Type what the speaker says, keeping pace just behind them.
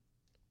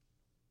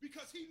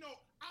because he know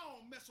I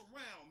don't mess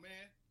around,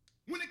 man.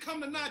 When it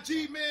come to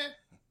Najee, man,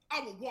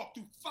 I will walk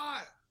through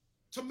fire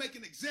to make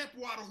an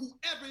example out of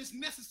whoever is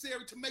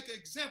necessary to make an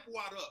example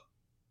out of.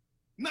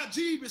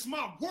 Najee is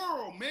my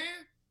world,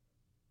 man.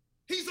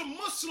 He's a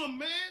Muslim,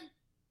 man.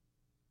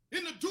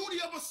 And the duty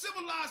of a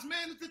civilized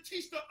man is to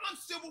teach the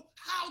uncivil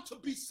how to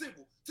be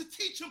civil, to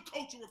teach him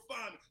cultural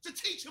refinement, to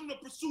teach him the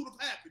pursuit of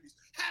happiness.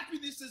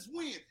 Happiness is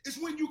when? It's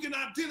when you can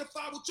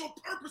identify with your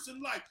purpose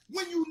in life,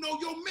 when you know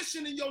your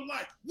mission in your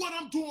life. What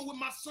I'm doing with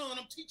my son,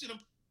 I'm teaching him,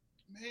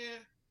 man.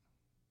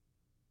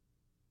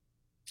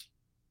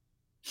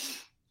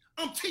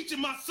 I'm teaching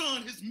my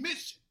son his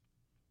mission.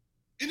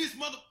 And his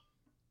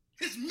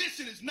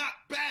mission is not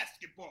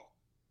basketball.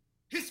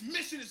 His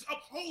mission is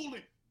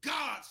upholding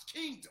God's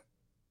kingdom.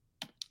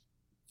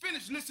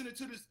 Finish listening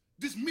to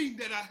this meeting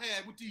that I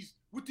had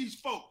with these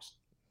folks.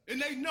 And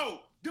they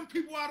know them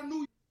people out of New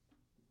York.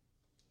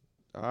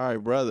 All right,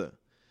 brother.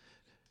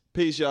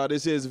 Peace, y'all.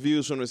 This is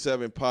Views from the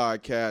 7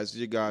 podcast.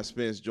 Your guy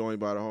Spence,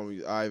 joined by the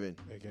homie Ivan.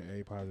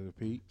 AKA Positive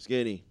Pete.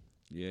 Skinny.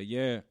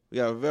 Yeah. We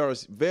got a very,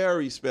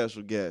 very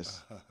special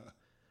guest.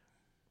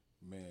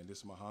 Man, this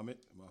is Muhammad,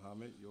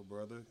 your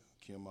brother,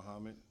 Kim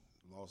Muhammad,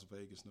 Las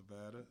Vegas,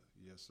 Nevada.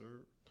 Yes,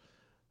 sir.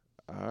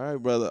 All right,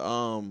 brother.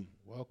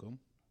 Welcome.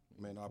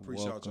 Man, I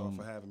appreciate y'all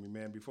for having me,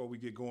 man. Before we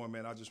get going,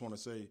 man, I just want to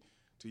say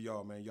to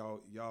y'all, man,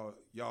 y'all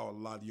a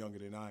lot younger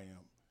than I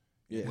am.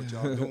 Yeah. What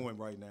y'all doing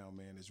right now,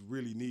 man, is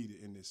really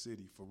needed in this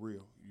city, for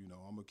real. You know,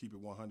 I'm going to keep it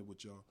 100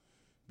 with y'all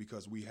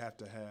because we have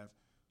to have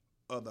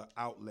other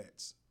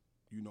outlets,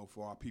 you know,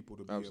 for our people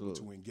to be able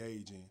to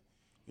engage in.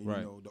 And,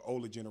 you know, the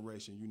older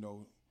generation, you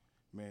know,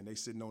 man, they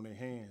sitting on their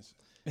hands.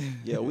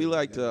 Yeah, we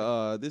like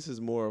to, this is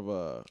more of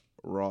a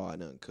raw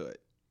and uncut.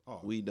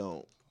 Oh, we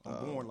don't.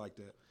 I'm born like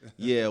that.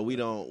 Yeah, we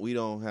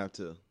don't have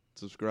to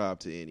subscribe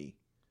to any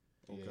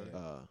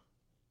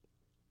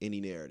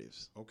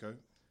narratives. Okay.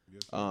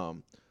 Yes,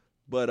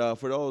 but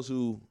for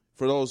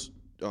those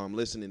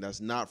listening that's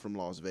not from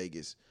Las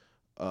Vegas,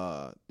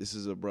 this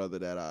is a brother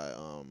that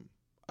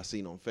I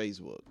seen on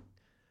Facebook,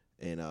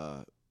 and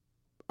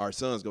our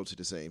sons go to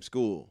the same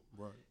school.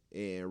 Right.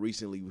 And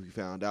recently we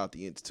found out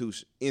the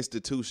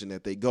institution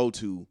that they go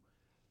to,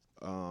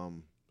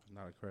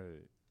 Not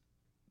accredited.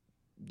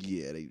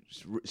 Yeah, they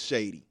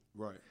shady.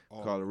 Right.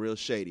 Call it real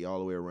shady all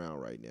the way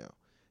around right now.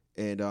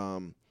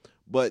 And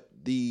but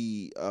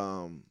the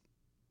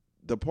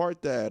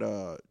part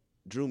that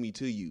drew me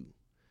to you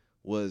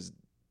was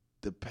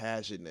the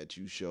passion that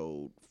you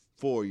showed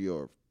for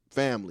your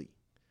family.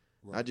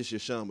 Right. Not just your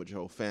son, but your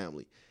whole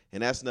family.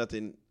 And that's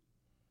nothing,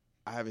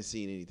 I haven't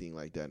seen anything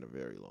like that in a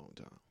very long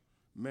time.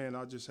 Man,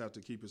 I just have to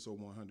keep it so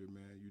 100,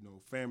 man. You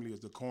know, family is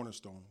the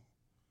cornerstone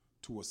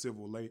to a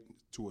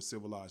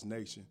civilized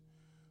nation.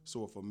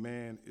 So if a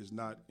man is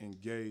not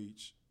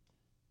engaged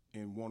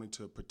in wanting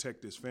to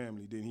protect his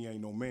family, then he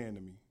ain't no man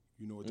to me,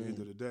 you know, at the end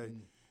of the day.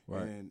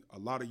 Right. And a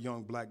lot of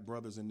young black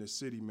brothers in this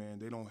city, man,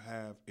 they don't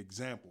have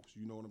examples,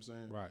 you know what I'm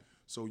saying? Right.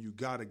 So you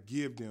got to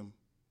give them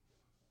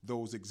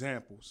those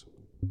examples.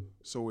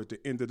 So at the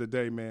end of the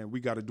day, man,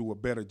 we got to do a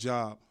better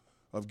job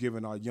of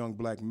giving our young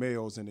black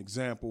males an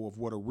example of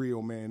what a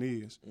real man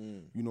is.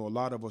 You know, a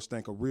lot of us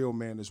think a real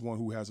man is one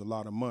who has a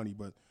lot of money,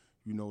 but,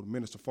 you know,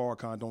 Minister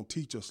Farrakhan don't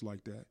teach us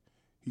like that.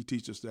 He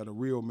teaches us that a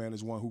real man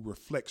is one who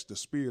reflects the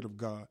spirit of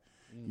God.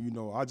 You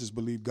know, I just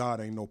believe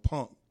God ain't no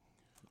punk.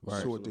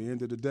 Right. So at the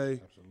end of the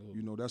day,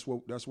 you know, that's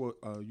what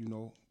you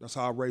know, that's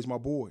how I raise my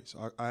boys.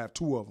 I have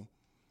 2 of them,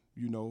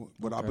 you know,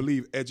 but I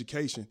believe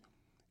education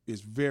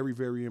is very,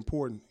 very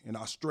important, and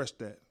I stress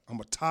that. I'm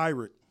a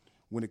tyrant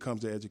when it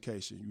comes to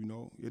education, you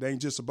know. It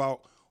ain't just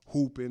about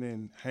hooping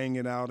and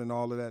hanging out and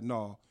all of that.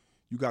 No,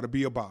 you got to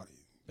be about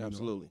it.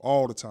 Absolutely. Know,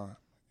 all the time.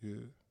 Yeah.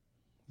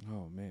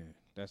 Oh, man.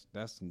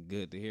 That's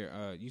good to hear.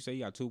 You say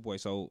you got 2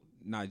 boys, so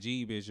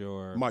Najee is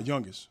my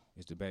youngest.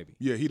 Is the baby.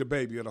 Yeah, he the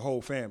baby of the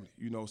whole family,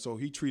 you know. So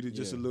he treated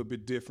just a little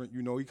bit different,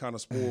 you know. He kind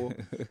of spoiled,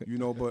 you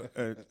know, but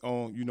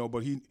you know,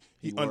 but he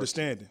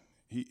understanding.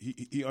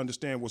 He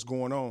understand what's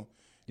going on,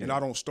 and I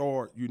don't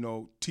start, you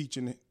know,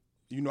 teaching.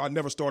 You know, I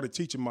never started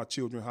teaching my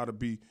children how to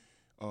be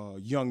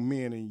young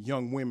men and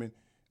young women,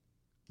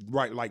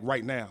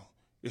 right now.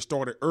 It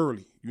started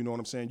early, you know what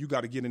I'm saying? You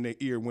got to get in their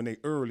ear when they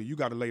early. You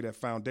got to lay that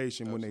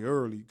foundation when they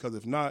early, because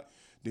if not,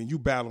 then you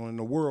battling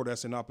a world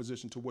that's in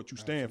opposition to what you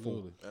stand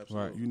for. Absolutely.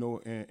 Right. You know,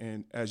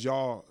 and as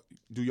y'all,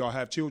 do y'all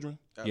have children?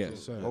 Yes,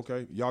 sir.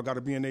 Okay, y'all got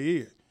to be in their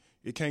ear.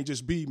 It can't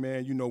just be,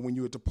 man, you know, when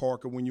you're at the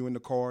park or when you're in the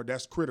car,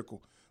 that's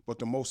critical. But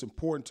the most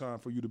important time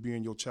for you to be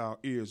in your child's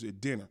ears is at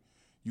dinner.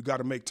 You got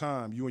to make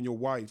time. You and your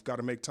wife got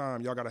to make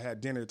time. Y'all got to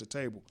have dinner at the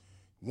table.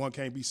 One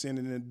can't be sitting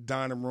in the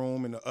dining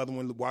room and the other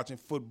one watching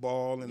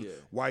football and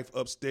wife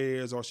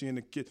upstairs or she in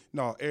the kitchen.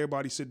 No,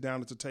 everybody sit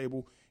down at the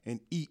table and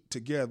eat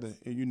together.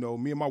 And, you know,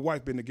 me and my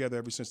wife been together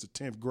ever since the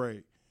 10th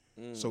grade.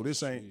 So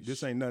this ain't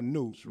nothing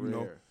new, you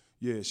know.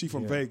 Yeah, she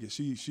from Vegas.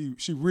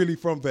 She really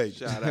from Vegas.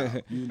 Shout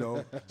out. You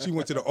know, she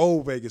went to the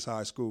old Vegas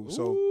high school.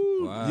 So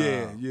wow.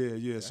 yeah.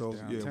 That's so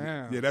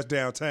downtown. yeah, that's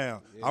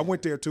downtown. I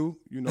went there too.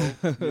 You know,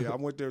 I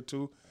went there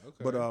too. Okay.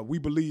 But we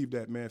believe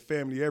that, man,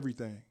 family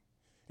everything.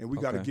 And we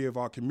got to Okay. give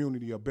our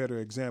community a better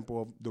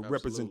example of the Absolutely.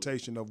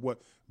 representation of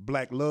what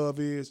black love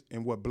is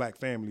and what black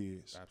family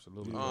is.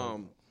 Absolutely.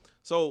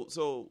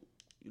 So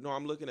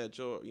I'm looking at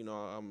your,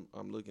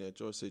 I'm looking at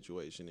your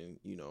situation,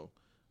 and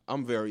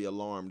I'm very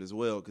alarmed as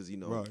well because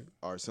Right.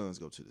 our sons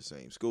go to the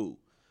same school.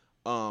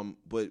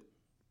 But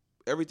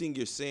everything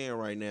you're saying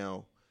right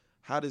now,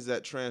 how does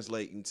that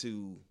translate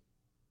into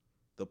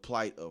the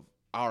plight of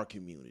our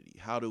community?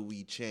 How do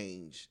we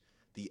change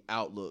the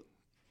outlook?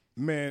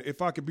 Man,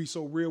 if I could be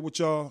so real with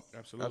y'all,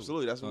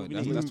 Absolutely, that's what we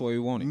That's, need. that's what we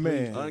wanted.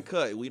 man,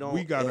 Uncut. We don't.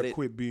 we got to edit.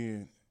 quit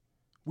being,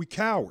 we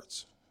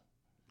cowards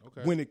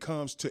Okay. when it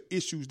comes to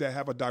issues that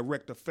have a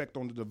direct effect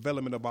on the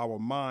development of our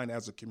mind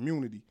as a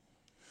community.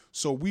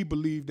 So we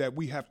believe that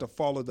we have to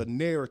follow the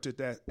narrative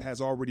that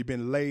has already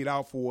been laid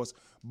out for us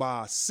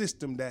by a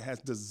system that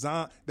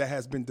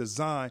has been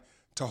designed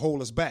to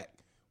hold us back.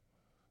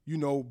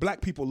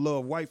 Black people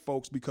love white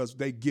folks because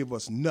they give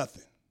us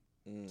nothing.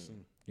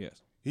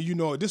 Yes.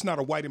 And this is not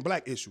a white and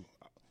black issue,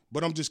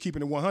 but I'm just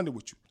keeping it 100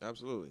 with you.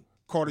 Absolutely.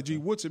 Carter G.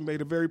 Woodson made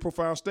a very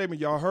profound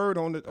statement. Y'all heard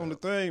on the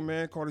thing,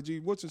 man. Carter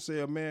G. Woodson said,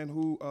 a man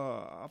who,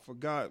 I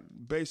forgot,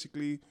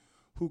 basically,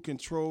 who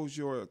controls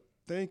your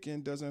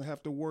thinking doesn't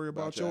have to worry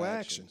about your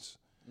actions.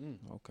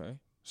 Okay.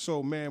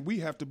 So, man, we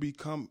have to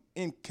become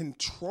in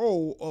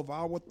control of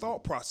our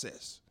thought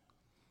process.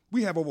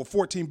 We have over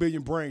 14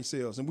 billion brain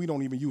cells, and we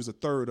don't even use a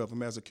third of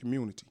them as a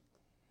community.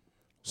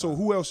 So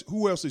who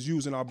else is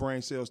using our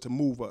brain cells to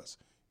move us?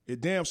 It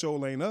damn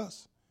sure ain't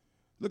us.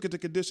 Look at the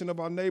condition of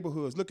our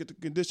neighborhoods. Look at the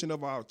condition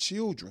of our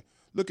children.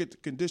 Look at the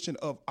condition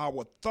of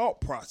our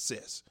thought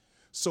process.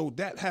 So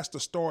that has to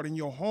start in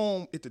your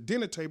home at the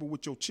dinner table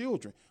with your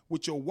children,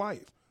 with your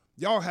wife.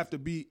 Y'all have to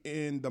be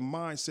in the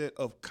mindset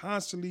of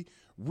constantly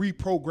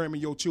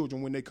reprogramming your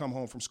children when they come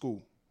home from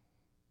school.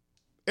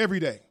 Every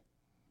day.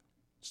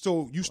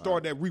 So you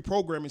start that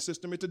reprogramming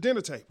system at the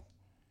dinner table.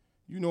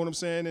 You know what I'm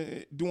saying?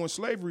 And during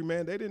slavery,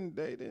 man, they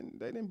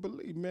didn't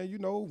believe, man.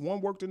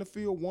 One worked in the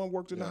field, one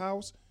worked in the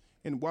house,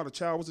 and while the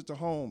child was at the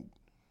home.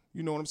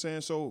 You know what I'm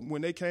saying? So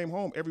when they came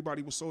home,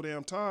 everybody was so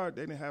damn tired,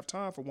 they didn't have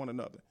time for one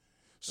another.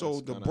 So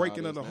That's the kinda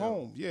breaking how of it the is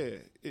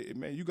now. home,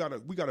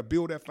 man, we gotta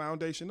build that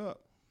foundation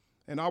up.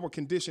 And our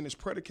condition is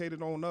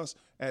predicated on us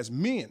as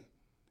men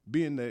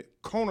being the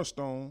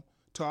cornerstone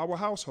to our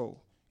household.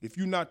 If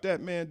you're not that,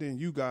 man, then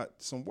you got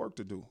some work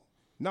to do.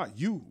 Not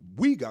you.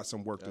 We got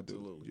some work to do.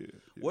 Absolutely.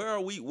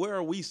 Yeah. Where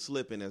are we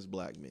slipping as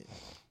black men?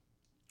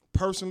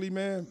 Personally,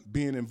 man,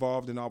 being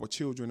involved in our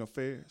children's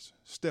affairs,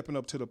 stepping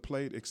up to the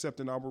plate,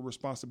 accepting our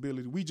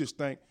responsibility. We just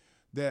think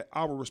that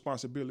our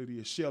responsibility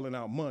is shelling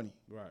out money.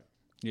 Right.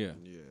 Yeah.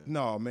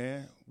 No,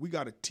 man, we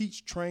got to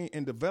teach, train,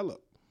 and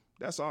develop.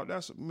 That's all.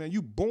 Man,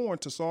 you born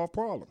to solve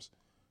problems.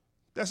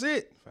 That's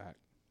it. Fact.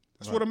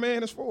 That's what a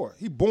man is for.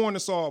 He born to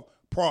solve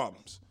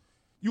problems.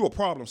 You a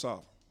problem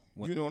solver.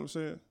 You know what I'm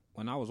saying?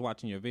 When I was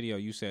watching your video,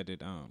 you said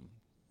that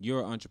you're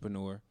an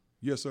entrepreneur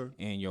Yes, sir.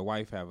 and your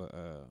wife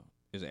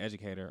is an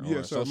educator or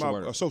Yes, a sir. social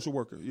worker. A social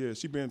worker. Yeah,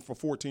 she been for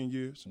 14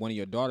 years. One of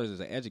your daughters is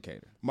an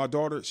educator, My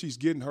daughter, she's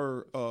getting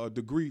her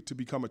degree to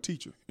become a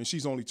teacher, and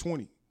she's only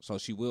 20. so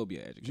she will be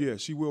an educator. Yeah,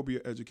 she will be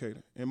an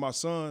educator. And my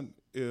son,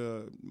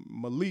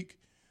 Malik,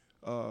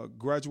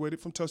 graduated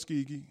from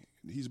Tuskegee.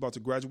 He's about to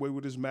graduate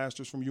with his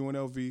master's from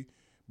UNLV,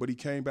 but he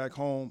came back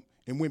home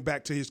and went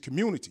back to his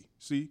community.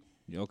 See?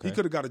 Okay. He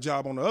could have got a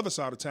job on the other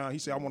side of town. He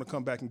said, I want to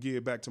come back and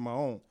give back to my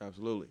own.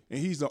 Absolutely. And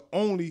he's the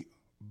only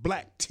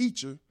black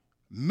teacher,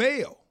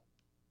 male,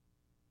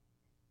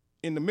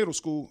 in the middle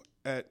school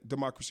at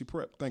Democracy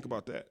Prep. Think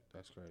about that.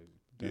 That's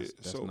crazy.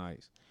 That's so,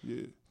 nice.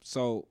 Yeah.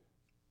 So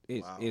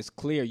it's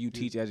clear you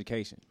teach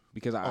education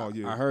because I Oh,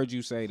 yeah. I heard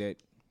you say that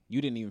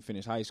you didn't even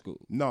finish high school.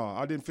 No,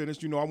 I didn't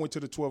finish. I went to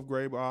the 12th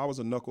grade, but I was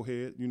a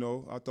knucklehead.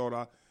 I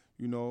thought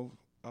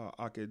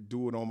I could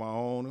do it on my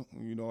own,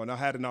 and I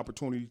had an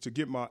opportunity to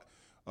get my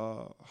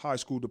high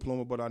school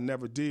diploma, but I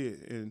never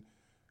did. And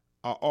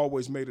I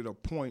always made it a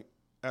point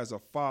as a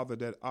father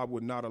that I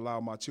would not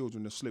allow my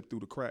children to slip through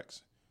the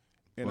cracks.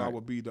 And I Right.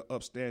 would be the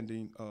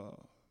upstanding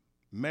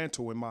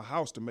mantle in my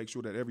house to make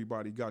sure that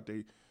everybody got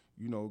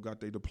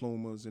their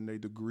diplomas and their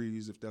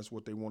degrees if that's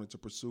what they wanted to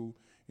pursue.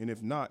 And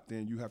if not,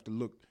 then you have to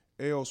look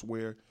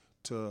elsewhere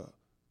to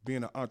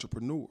being an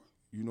entrepreneur.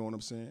 You know what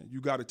I'm saying?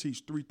 You got to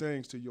teach 3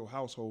 things to your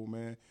household,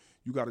 man.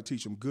 You got to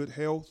teach them good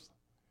health,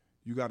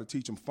 you got to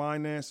teach them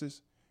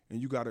finances,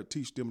 and you got to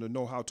teach them to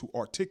know how to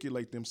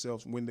articulate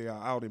themselves when they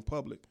are out in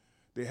public.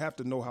 They have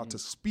to know how to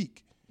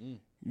speak.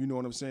 You know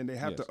what I'm saying? They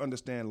have Yes. to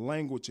understand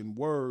language and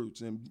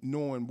words and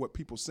knowing what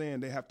people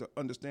saying. They have to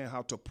understand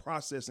how to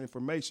process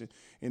information.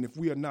 And if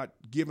we are not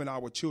giving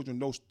our children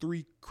those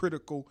 3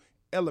 critical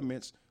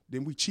elements,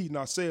 then we cheating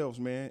ourselves,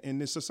 man, in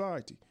this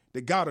society.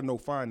 They got to know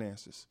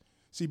finances.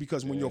 See,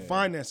 because when your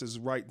finances is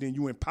right, then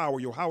you empower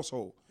your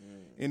household.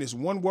 And it's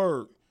one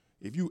word.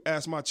 If you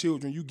ask my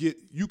children, you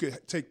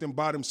could take them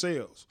by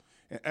themselves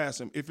and ask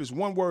them, if it's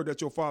one word that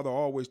your father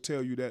always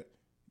tell you that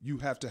you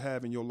have to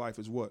have in your life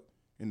is what?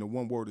 And the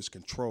one word is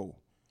control.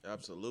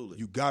 Absolutely.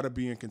 You got to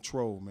be in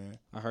control, man.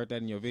 I heard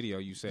that in your video.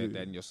 You said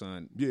that, and your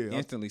son Yeah,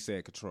 instantly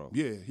said control.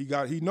 Yeah,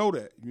 he know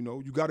that. You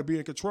know, you got to be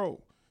in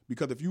control,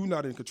 because if you're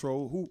not in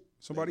control,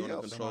 somebody gonna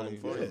else. control them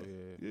for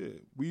you. Yeah.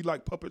 We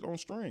like puppet on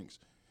strings,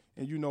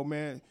 and you know,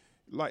 man,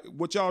 like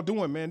what y'all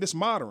doing, man. This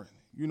modern.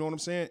 You know what I'm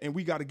saying? And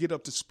we got to get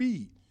up to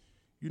speed.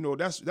 You know,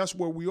 that's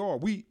where we are.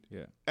 We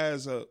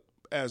as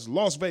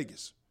Las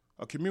Vegas,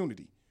 a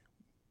community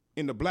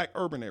in the black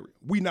urban area,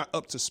 we not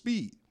up to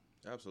speed.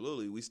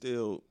 Absolutely. We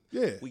still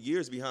we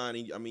years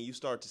behind. I mean, you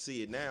start to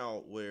see it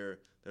now where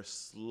they're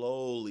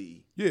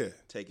slowly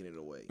taking it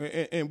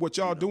away. And what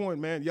y'all doing,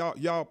 man,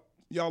 y'all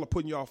are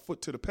putting y'all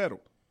foot to the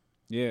pedal.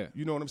 Yeah.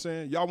 You know what I'm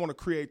saying? Y'all want to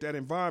create that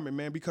environment,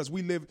 man, because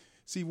we live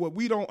 – see, what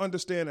we don't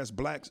understand as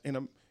blacks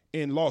in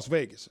Las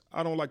Vegas,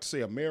 I don't like to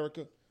say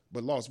America,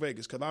 but Las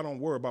Vegas, because I don't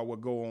worry about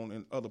what go on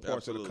in other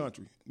parts of the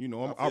country. You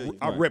know,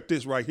 I rep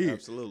this right here.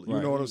 Absolutely.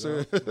 You know what I'm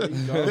saying?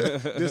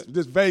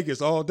 this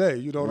Vegas all day.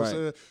 You know what I'm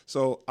saying?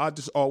 So I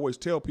just always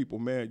tell people,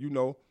 man, you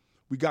know,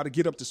 we got to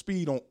get up to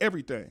speed on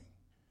everything.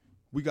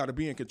 We got to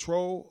be in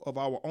control of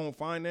our own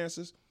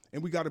finances,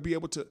 and we got to be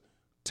able to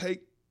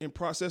take and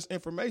process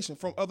information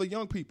from other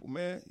young people,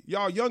 man.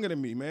 Y'all younger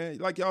than me, man.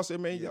 Like y'all said,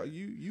 man,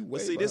 you way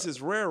see, behind. this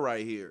is rare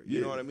right here. You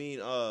know what I mean?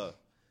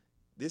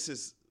 This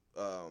is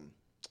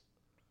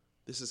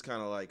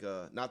kind of like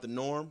not the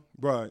norm,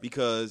 right?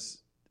 Because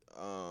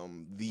our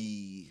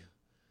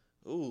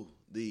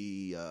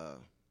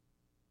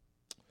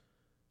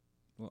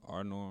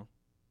norm.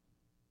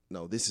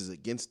 No, this is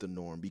against the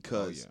norm,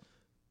 because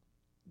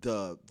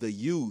the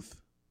youth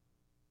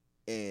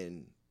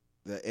and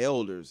the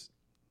elders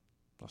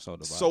so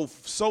divided.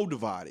 So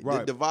divided. Right.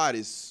 The divide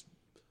is.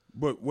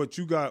 But what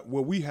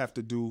we have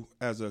to do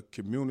as a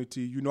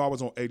community, you know, I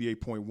was on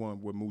 88.1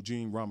 with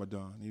Mujeen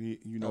Ramadan.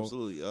 You know,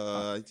 absolutely.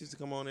 He used to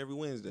come on every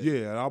Wednesday.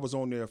 Yeah, and I was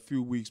on there a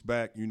few weeks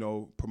back, you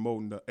know,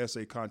 promoting the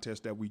essay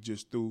contest that we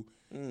just threw,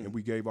 and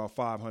we gave out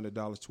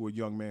 $500 to a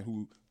young man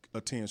who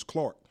attends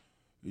Clark.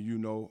 You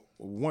know,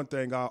 one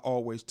thing I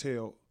always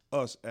tell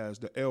us as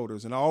the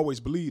elders, and I always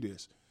believe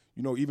this,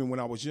 you know, even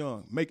when I was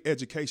young, make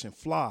education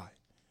fly.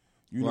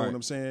 You know what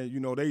I'm saying? You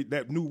know,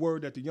 that new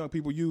word that the young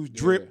people use,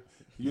 drip.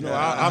 You know,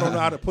 I don't know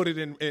how to put it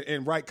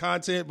in right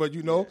content, but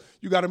you know,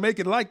 you got to make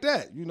it like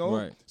that. You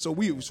know, so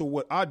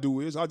what I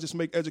do is I just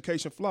make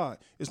education fly.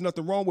 There's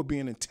nothing wrong with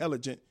being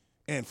intelligent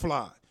and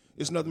fly.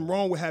 There's nothing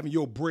wrong with having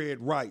your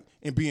bread right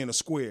and being a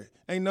square.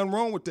 Ain't nothing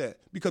wrong with that,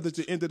 because at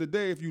the end of the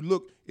day, if you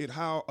look at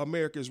how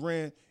America's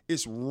ran,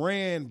 it's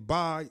ran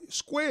by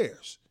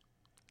squares.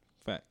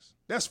 Facts.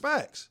 That's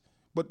facts.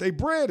 But they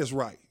bread is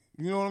right.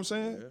 You know what I'm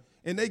saying? Yeah.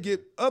 And they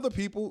get other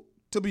people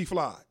to be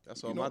fly.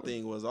 That's what my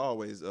thing was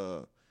always.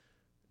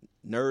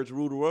 Nerds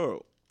rule the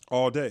world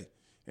all day,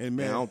 and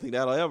man, I don't think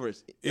that'll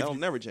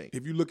never change.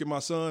 If you look at my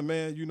son,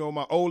 man, you know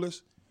my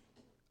oldest,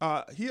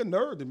 he a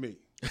nerd to me,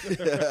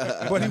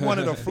 but he one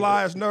of the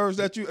flyest nerds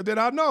that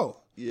I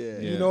know. Yeah,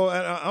 you know,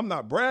 and I'm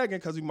not bragging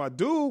because he's my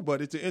dude,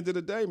 but at the end of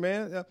the day,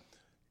 man,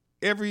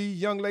 every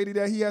young lady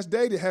that he has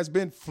dated has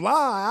been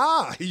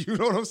fly. You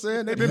know what I'm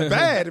saying? They've been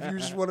bad, if you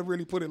just want to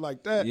really put it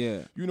like that. Yeah,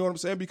 you know what I'm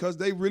saying? Because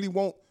they really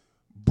want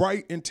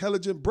bright,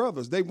 intelligent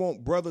brothers. They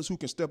want brothers who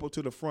can step up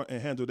to the front and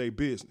handle their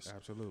business.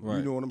 Absolutely. Right.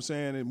 You know what I'm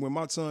saying? And when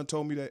my son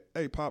told me that,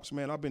 hey, Pops,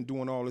 man, I've been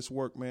doing all this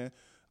work, man.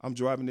 I'm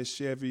driving this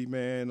Chevy,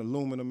 man,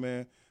 aluminum,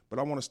 man, but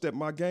I want to step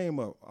my game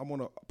up. I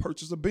want to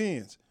purchase a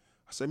Benz.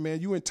 I said, man,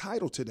 you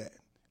entitled to that.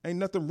 Ain't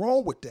nothing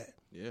wrong with that.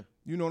 Yeah.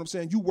 You know what I'm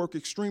saying? You work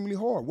extremely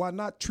hard. Why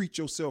not treat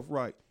yourself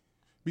right?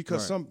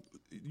 Because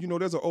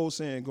there's an old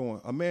saying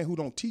going, a man who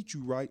don't teach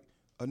you right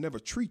will never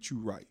treat you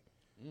right.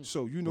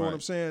 So you know what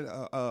I'm saying?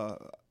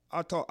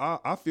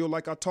 I feel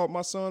like I taught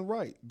my son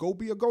right. Go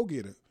be a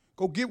go-getter.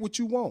 Go get what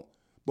you want.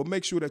 But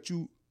make sure that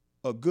you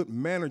a good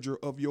manager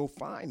of your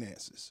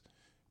finances.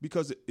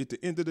 Because at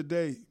the end of the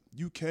day,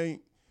 you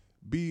can't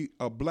be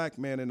a black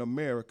man in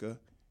America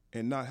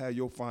and not have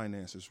your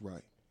finances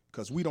right.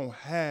 Because we don't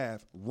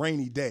have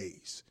rainy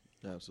days.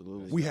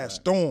 Absolutely. We have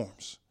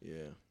storms.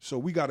 Yeah. So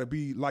we got to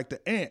be like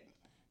the ant.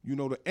 You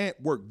know, the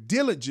ant work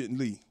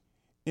diligently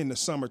in the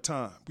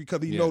summertime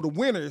because he know the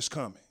winter is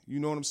coming. You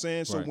know what I'm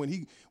saying? So when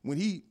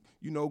he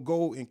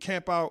go and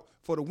camp out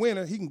for the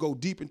winter, he can go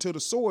deep into the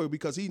soil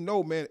because he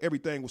know, man,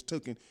 everything was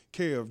taken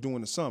care of during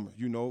the summer,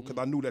 you know, because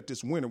I knew that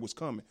this winter was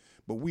coming.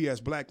 But we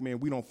as black men,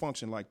 we don't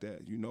function like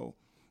that, you know.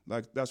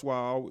 Like that's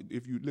why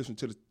if you listen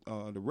to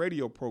the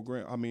radio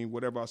program, I mean,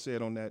 whatever I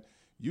said on that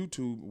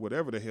YouTube,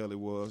 whatever the hell it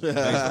was,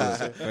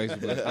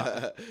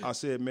 Facebook, I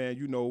said, man,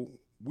 you know,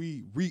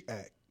 we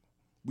react.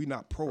 We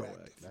not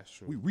proactive. That's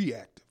true. We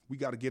reactive. We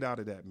got to get out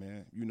of that,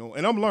 man, you know.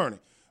 And I'm learning.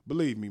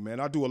 Believe me, man.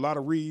 I do a lot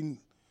of reading,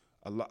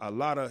 a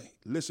lot of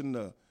listening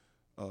to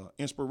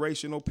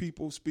inspirational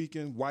people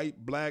speaking,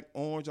 white, black,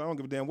 orange. I don't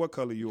give a damn what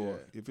color you are.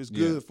 If it's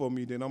good for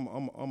me, then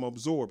I'm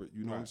absorb it.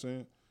 You know what I'm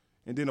saying?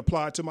 And then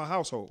apply it to my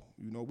household.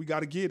 You know, we got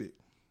to get it.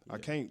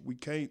 We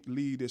can't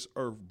leave this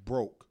earth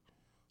broke,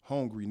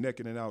 hungry,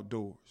 naked, and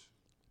outdoors.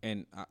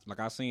 And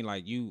I seen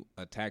like you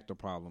attack the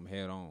problem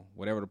head on,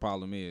 whatever the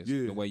problem is.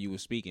 Yeah. The way you were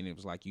speaking, it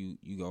was like you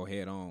go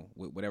head on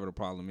with whatever the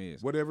problem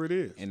is. Whatever it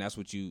is. And that's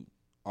what you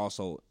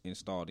also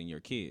installed in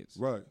your kids.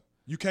 Right.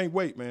 You can't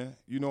wait, man.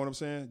 You know what I'm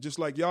saying? Just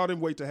like y'all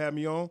didn't wait to have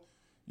me on.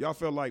 Y'all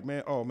felt like,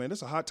 man, oh man,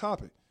 this a hot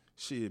topic.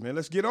 Shit, man,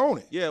 let's get on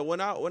it. Yeah,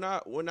 when I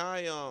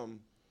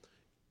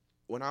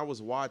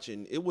was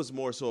watching, it was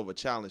more so of a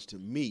challenge to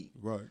me,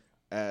 Right.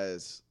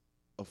 as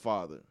a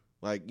father.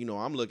 Like, you know,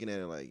 I'm looking at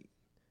it like,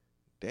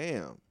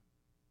 damn,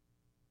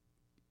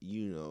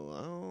 you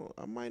know,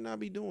 I might not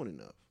be doing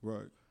enough.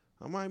 Right.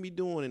 I might be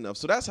doing enough.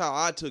 So that's how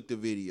I took the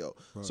video.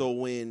 Right. So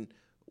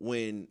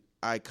when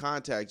I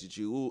contacted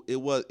you, it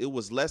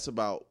was less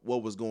about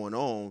what was going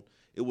on.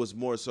 It was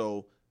more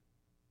so,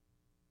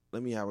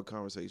 let me have a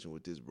conversation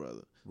with this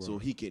brother, so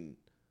he can,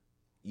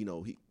 you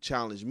know, he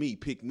challenge me,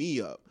 pick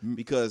me up,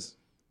 because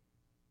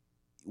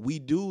we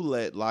do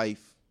let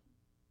life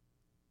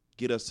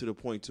get us to the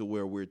point to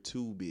where we're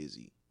too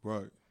busy,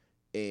 Right.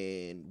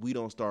 and we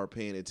don't start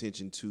paying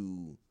attention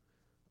to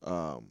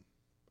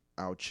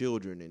our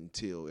children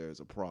until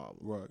there's a problem.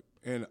 Right.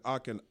 And I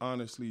can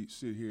honestly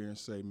sit here and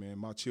say, man,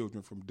 my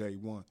children from day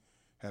one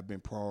have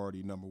been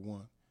priority number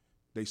one.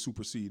 They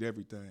supersede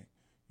everything.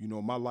 You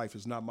know, my life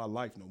is not my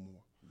life no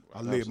more.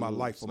 I live my Absolutely.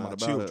 life It's for not my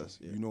about children. us,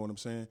 yeah. You know what I'm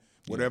saying?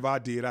 Whatever I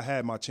did, I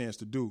had my chance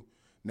to do.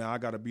 Now I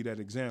got to be that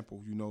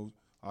example. You know,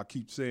 I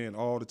keep saying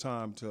all the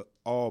time to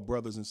all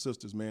brothers and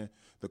sisters, man,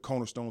 the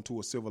cornerstone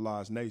to a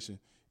civilized nation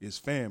is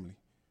family.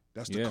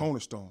 That's the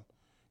cornerstone.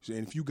 So,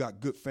 and if you got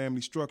good family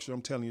structure,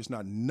 I'm telling you, it's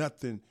not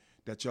nothing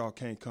that y'all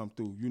can't come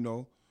through. You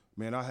know,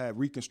 man, I had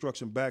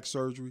reconstruction back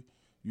surgery.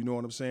 You know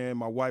what I'm saying?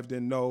 My wife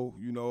didn't know.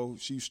 You know,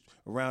 she's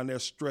around there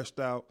stressed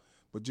out,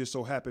 but just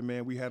so happened,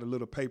 man, we had a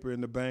little paper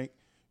in the bank.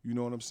 You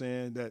know what I'm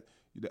saying? That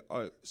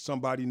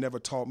somebody never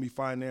taught me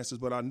finances,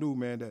 but I knew,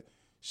 man, that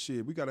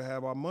shit, we got to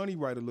have our money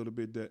right a little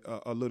bit,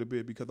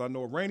 because I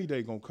know a rainy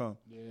day gonna come.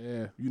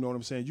 Yeah. You know what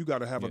I'm saying? You got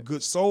to have a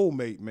good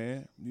soulmate,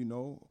 man. You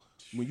know,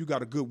 when you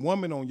got a good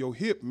woman on your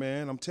hip,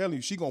 man, I'm telling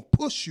you, she gonna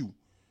push you.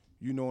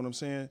 You know what I'm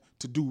saying?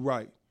 To do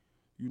right.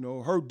 You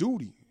know, her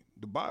duty.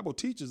 The Bible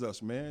teaches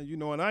us, man. You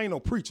know, and I ain't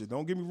no preacher.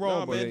 Don't get me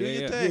wrong, No, but man, do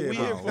your thing. We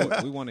here for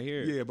it. We want to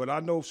hear it. yeah, but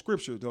I know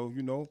scripture though.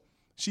 You know,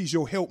 she's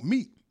your help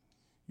meet.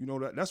 You know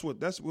that's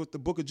what the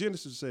book of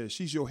Genesis says.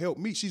 She's your help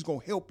meet. She's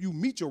gonna help you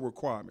meet your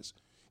requirements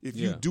if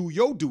you do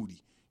your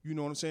duty. You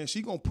know what I'm saying?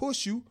 She gonna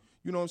push you.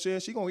 You know what I'm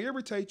saying? She gonna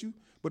irritate you.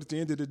 But at the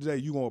end of the day,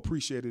 you gonna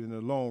appreciate it in the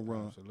long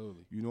run.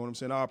 Absolutely. You know what I'm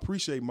saying? I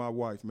appreciate my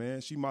wife,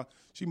 man. She my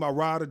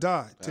ride or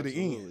die to the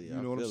end. Absolutely. You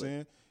I know what I'm feel it.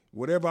 saying?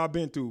 Whatever I've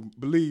been through,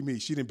 believe me,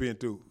 she done been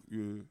through.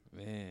 Yeah.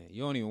 Man,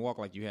 you don't even walk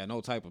like you had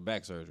no type of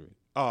back surgery.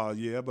 Oh,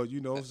 yeah, but, you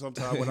know,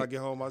 sometimes when I get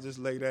home, I just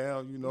lay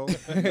down, you know.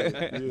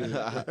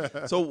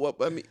 Yeah. So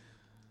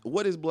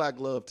what is black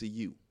love to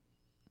you?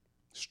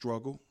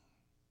 Struggle,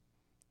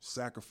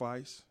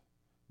 sacrifice,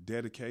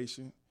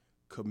 dedication,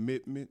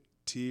 commitment,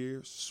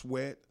 tears,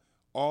 sweat,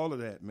 all of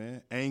that,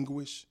 man.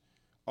 Anguish,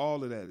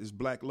 all of that is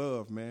black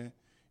love, man.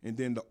 And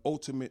then the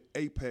ultimate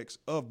apex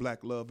of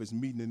black love is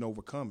meeting and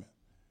overcoming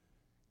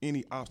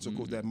any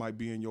obstacles that might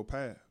be in your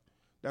path.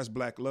 That's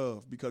black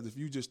love. Because if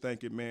you just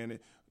think it, man,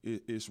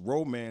 it's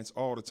romance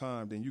all the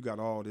time, then you got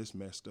all this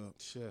messed up.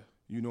 Sure.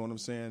 You know what I'm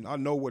saying? I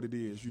know what it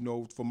is. You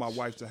know, for my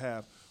wife to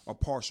have a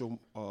partial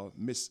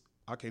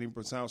I can't even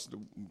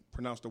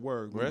pronounce the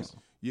word. Breast?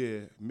 Yeah,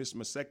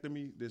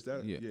 mastectomy. Is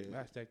that? Yeah.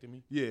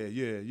 Mastectomy.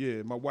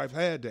 Yeah. My wife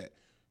had that.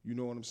 You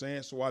know what I'm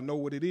saying? So I know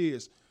what it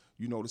is.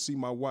 You know, to see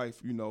my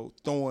wife, you know,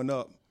 throwing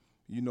up.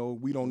 You know,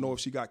 we don't know if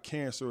she got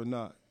cancer or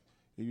not.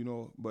 You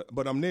know,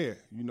 but I'm there.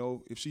 You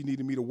know, if she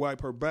needed me to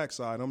wipe her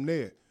backside, I'm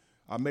there.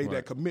 I made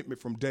that commitment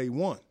from day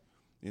one,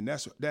 and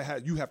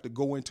you have to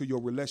go into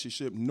your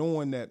relationship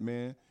knowing that,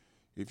 man.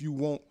 If you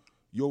want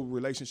your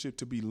relationship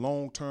to be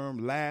long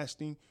term,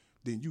 lasting,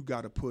 then you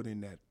got to put in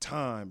that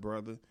time,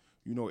 brother.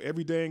 You know,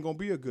 every day ain't gonna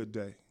be a good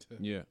day.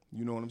 Yeah.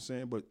 You know what I'm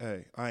saying? But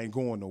hey, I ain't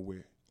going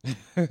nowhere.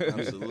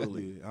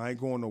 Absolutely. Yeah, I ain't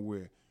going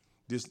nowhere.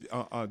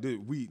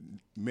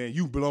 Man,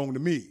 you belong to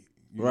me.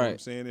 You know what I'm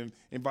saying,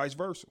 and vice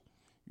versa.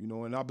 You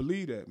know, and I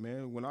believe that,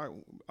 man. When I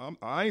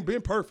ain't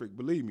been perfect,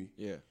 believe me.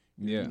 Yeah.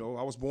 You know,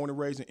 I was born and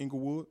raised in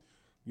Inglewood.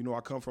 You know,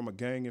 I come from a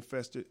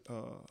gang-infested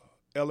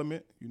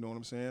element. You know what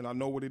I'm saying? I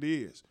know what it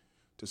is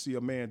to see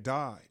a man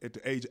die at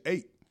the age of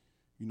 8.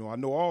 You know, I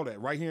know all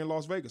that. Right here in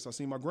Las Vegas, I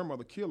seen my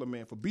grandmother kill a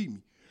man for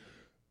beating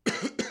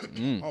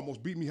me.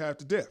 Almost beat me half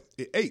to death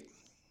at 8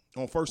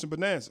 on First and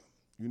Bonanza.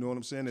 You know what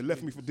I'm saying? They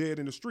left me for dead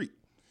in the street.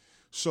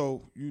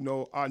 So, you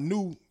know, I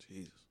knew,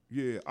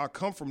 I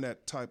come from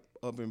that type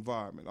of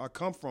environment. I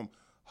come from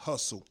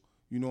hustle.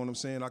 You know what I'm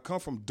saying? I come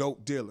from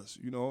dope dealers,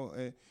 you know,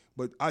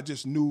 but I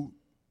just knew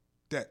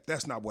that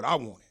that's not what I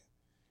wanted.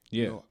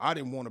 Yeah. You know, I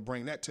didn't want to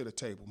bring that to the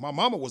table. My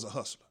mama was a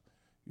hustler,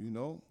 you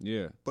know.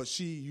 Yeah. But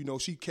she, you know,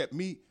 she kept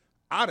me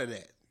out of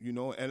that, you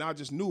know, and I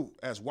just knew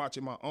as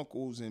watching my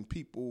uncles and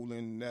people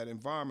in that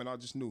environment, I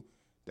just knew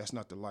that's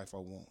not the life I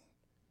want.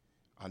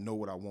 I know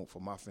what I want for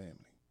my family.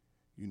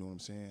 You know what I'm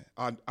saying?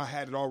 I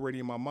had it already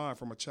in my mind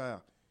from a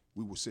child.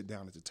 We would sit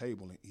down at the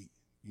table and eat.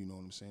 You know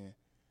what I'm saying?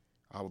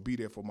 I would be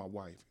there for my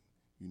wife.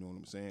 You know what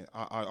I'm saying?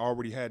 I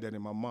already had that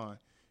in my mind.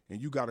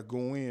 And you got to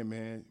go in,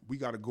 man. We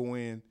got to go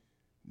in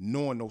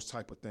knowing those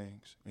type of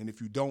things. And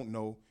if you don't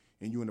know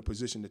and you're in a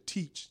position to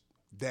teach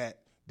that,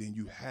 then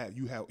you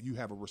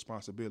have a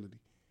responsibility.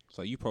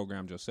 So you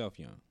programmed yourself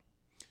young.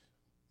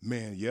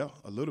 Man, yeah,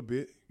 a little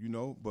bit, you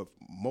know, but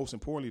most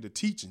importantly, the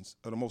teachings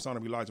of the Most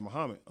Honorable Elijah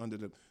Muhammad under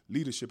the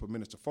leadership of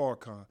Minister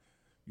Farrakhan,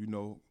 you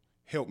know,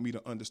 helped me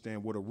to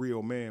understand what a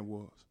real man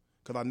was.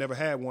 Because I never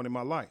had one in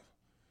my life.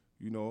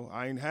 You know,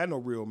 I ain't had no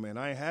real man.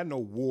 I ain't had no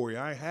warrior.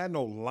 I ain't had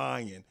no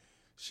lion.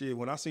 Shit,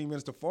 when I seen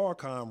Minister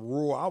Farrakhan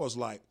roar, I was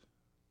like,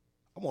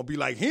 I'm going to be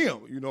like him,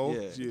 you know.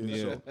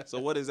 Yeah. So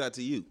what is that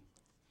to you?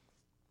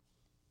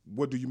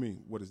 What do you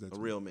mean? What is that? A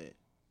real man.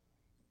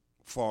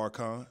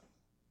 Farrakhan.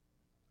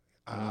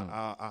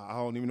 I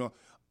don't even know.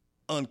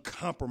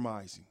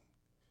 Uncompromising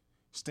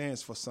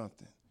stands for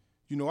something.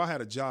 You know, I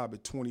had a job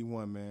at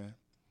 21, man,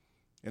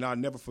 and I'll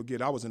never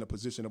forget, I was in a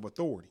position of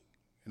authority,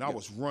 and I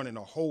was running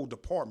a whole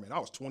department. I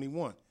was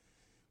 21,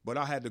 but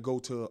I had to go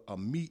to a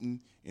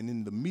meeting, and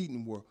in the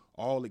meeting were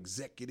all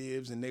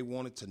executives, and they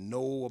wanted to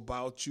know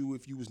about you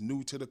if you was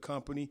new to the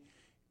company.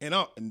 And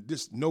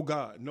this, no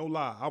God, no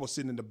lie, I was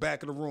sitting in the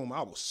back of the room.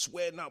 I was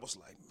sweating. I was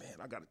like, man,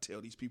 I got to tell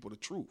these people the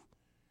truth.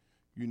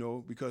 You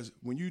know, because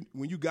when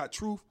you got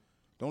truth,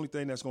 the only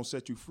thing that's going to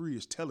set you free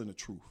is telling the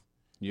truth.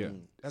 Yeah.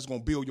 That's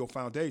going to build your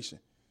foundation.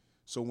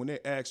 So when they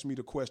asked me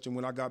the question,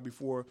 when I got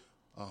before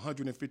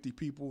 150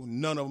 people,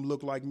 none of them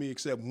looked like me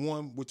except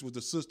one, which was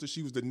the sister.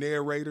 She was the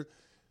narrator.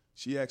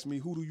 She asked me,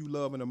 who do you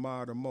love and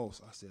admire the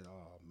most? I said,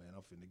 oh, man,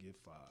 I'm finna get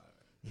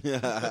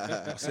fired.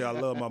 I said, I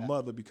love my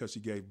mother because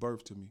she gave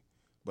birth to me.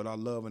 But I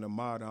love and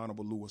admire the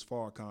Honorable Louis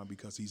Farrakhan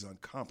because he's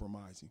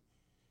uncompromising.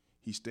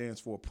 He stands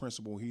for a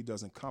principle. He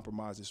doesn't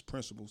compromise his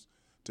principles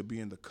to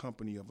be in the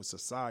company of a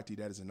society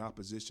that is in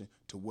opposition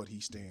to what he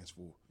stands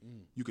for.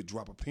 You could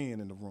drop a pin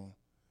in the room.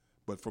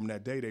 But from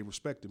that day, they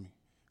respected me.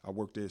 I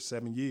worked there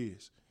 7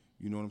 years.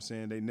 You know what I'm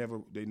saying? They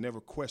never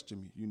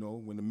questioned me. You know,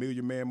 when the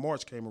Million Man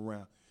March came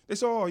around, they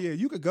said, oh, yeah,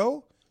 you could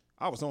go.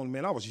 I was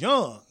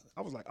young.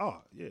 I was like, oh,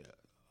 yeah.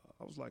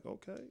 I was like,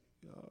 okay.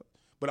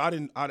 But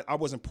I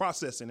wasn't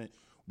processing it,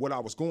 what I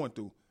was going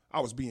through.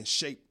 I was being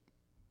shaped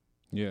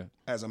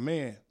as a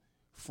man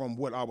from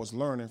what I was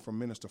learning from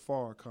Minister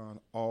Farrakhan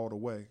all the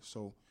way.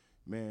 So,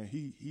 man,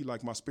 he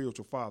like my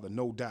spiritual father,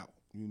 no doubt.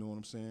 You know what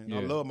I'm saying? Yeah.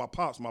 I love my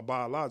pops, my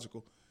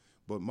biological,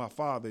 but my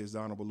father is the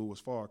Honorable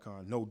Louis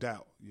Farrakhan, no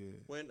doubt. Yeah.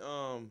 When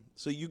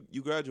so you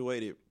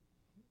graduated,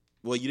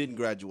 well, you didn't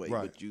graduate,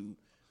 right. But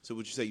so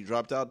would you say you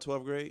dropped out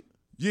 12th grade?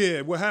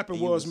 Yeah, what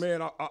happened was,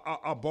 man,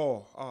 I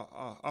ball.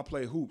 I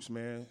play hoops,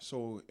 man.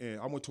 So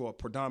I went to a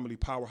predominantly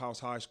powerhouse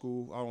high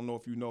school. I don't know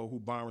if you know who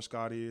Byron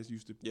Scott is.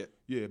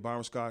 Yeah,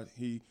 Byron Scott.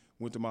 He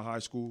went to my high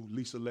school.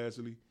 Lisa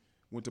Leslie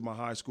went to my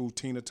high school.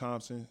 Tina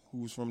Thompson, who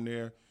was from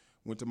there,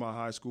 went to my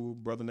high school.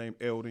 Brother named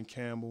Eldon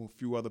Campbell, a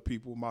few other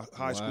people. My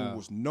high school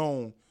was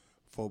known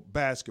for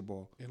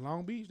basketball. In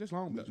Long Beach? That's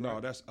Long Beach, No,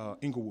 right? that's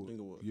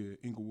Inglewood. Yeah,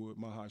 Inglewood.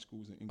 My high school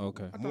was in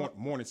Inglewood. Okay.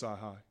 Morningside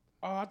High.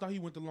 Oh, I thought he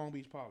went to Long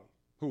Beach Poly.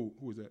 Who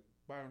was that?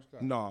 Byron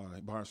Scott. No,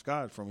 Byron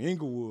Scott from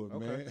Inglewood,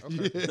 man.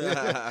 Okay.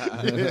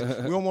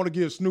 Yeah. We don't want to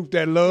give Snoop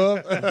that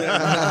love.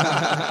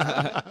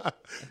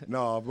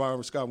 No,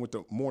 Byron Scott went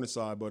to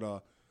Morningside,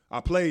 but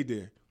I played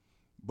there.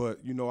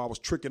 But, you know, I was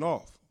tricking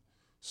off.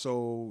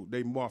 So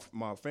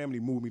my family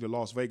moved me to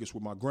Las Vegas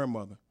with my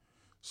grandmother.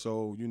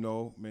 So, you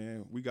know,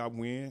 man, we got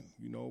wind.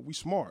 You know, we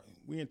smart.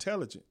 We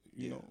intelligent.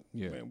 You know,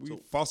 man, we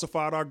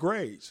falsified our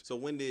grades. So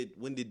when did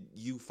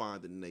you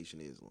find the Nation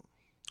of Islam?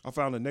 I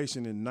found the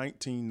Nation in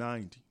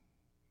 1990.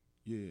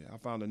 Yeah, I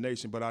found the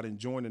Nation, but I didn't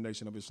join the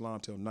Nation of Islam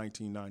till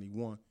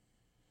 1991.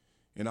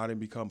 And I didn't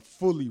become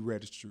fully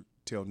registered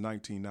till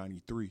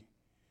 1993.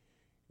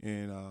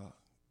 And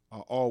I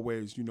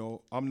always, you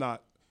know, I'm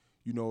not,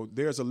 you know,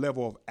 there's a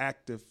level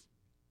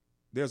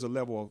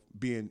of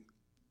being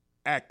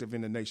active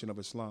in the Nation of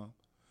Islam.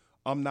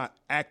 I'm not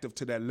active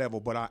to that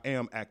level, but I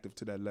am active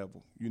to that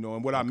level, you know.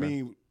 And what I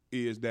mean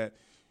is that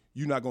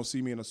you're not going to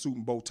see me in a suit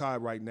and bow tie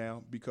right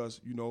now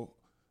because, you know,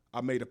 I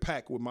made a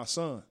pact with my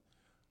son.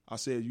 I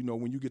said, you know,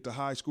 when you get to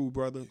high school,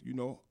 brother, you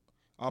know,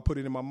 I'll put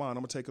it in my mind.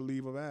 I'm going to take a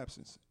leave of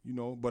absence, you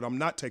know, but I'm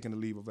not taking a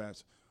leave of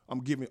absence.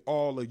 I'm giving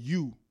all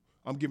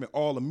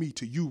of me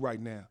to you right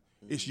now.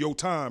 Mm-hmm. It's your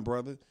time,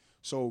 brother.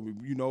 So,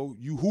 you know,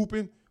 you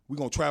hooping, we're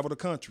going to travel the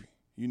country.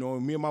 You know,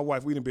 me and my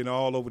wife, we done been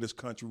all over this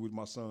country with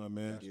my son,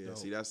 man. Yeah,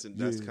 see, that's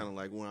kind of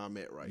like where I'm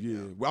at right now.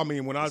 Yeah, well, I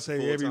mean, when I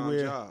say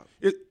everywhere,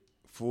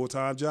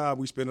 full-time job.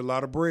 We spend a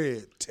lot of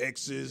bread.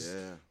 Texas,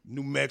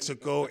 New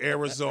Mexico,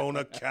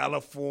 Arizona,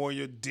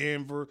 California,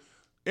 Denver,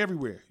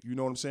 everywhere. You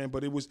know what I'm saying?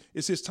 But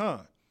it's his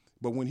time.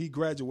 But when he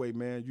graduate,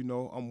 man, you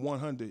know, I'm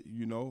 100.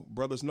 You know,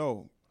 brothers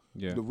know.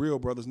 Yeah. The real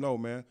brothers know,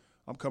 man.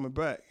 I'm coming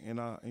back, and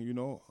you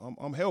know,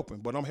 I'm helping.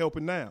 But I'm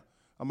helping now.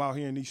 I'm out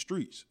here in these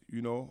streets.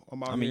 You know,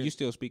 I mean, you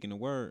still speaking the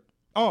word.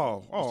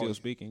 Oh, still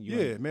speaking.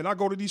 Man. I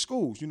go to these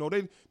schools. You know,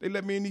 they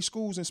let me in these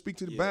schools and speak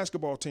to the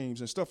basketball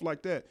teams and stuff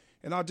like that.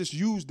 And I just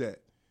use that.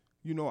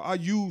 You know, I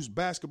use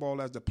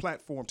basketball as the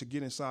platform to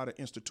get inside of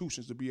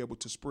institutions to be able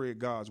to spread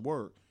God's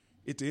word.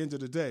 At the end of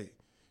the day,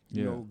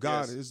 you know,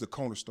 God is the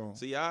cornerstone.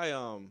 See, I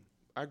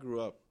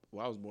grew up.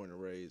 Well, I was born and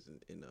raised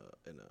in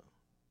a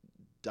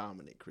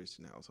dominant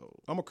Christian household.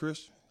 I'm a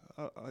Christian.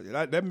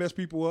 That mess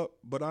people up,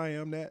 but I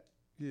am that.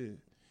 Yeah.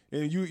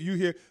 And you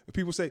hear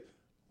people say,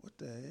 "What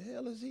the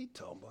hell is he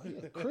talking about?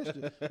 He's a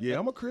Christian." Yeah,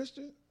 I'm a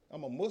Christian.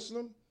 I'm a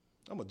Muslim.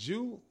 I'm a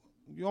Jew.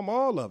 You know, I'm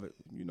all of it.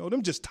 You know,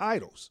 them just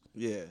titles.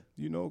 Yeah.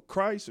 You know,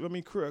 Christ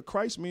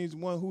means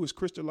one who is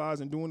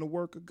Christianized and doing the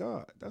work of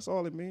God. That's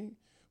all it means.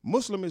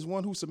 Muslim is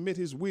one who submit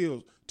his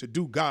will to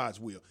do God's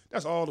will.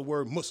 That's all the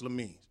word Muslim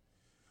means.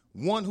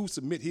 One who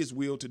submit his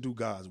will to do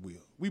God's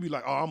will. We be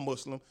like, "Oh, I'm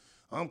Muslim.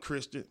 I'm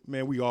Christian."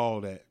 Man, we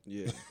all that.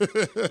 Yeah.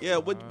 Yeah,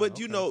 but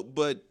you know,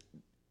 but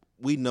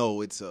we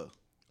know it's a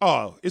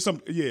it's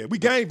some we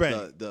gang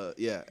bang. So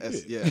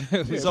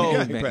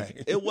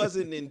it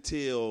wasn't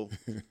until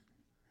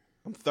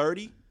I'm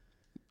 30.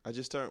 I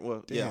just turned.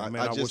 Well, Damn,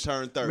 man, I just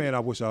turned 30. Man, I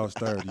wish I was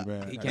 30,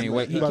 man. He can't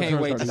wait. He can't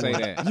wait to say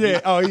that.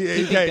 Yeah. Oh, yeah.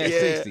 He think that's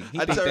 60. He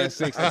think that's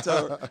 60.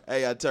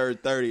 I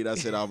turned 30, and I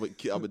said I'm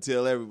gonna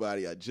tell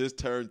everybody I just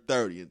turned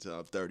 30 until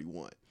I'm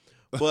 31.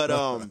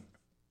 But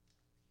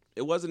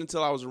it wasn't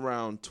until I was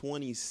around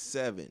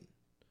 27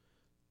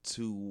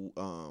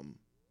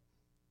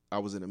 I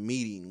was in a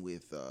meeting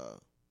with the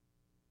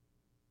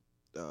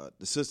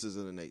sisters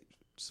of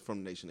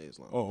from the Nation of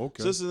Islam. Oh,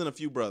 okay. Sisters and a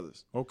few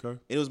brothers. Okay. And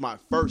it was my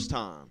first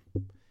time,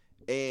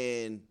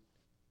 and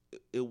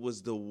it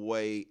was the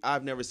way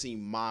I've never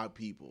seen my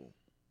people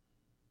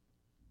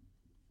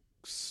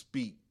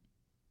speak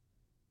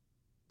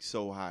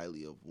so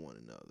highly of one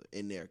another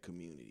in their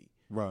community.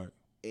 Right.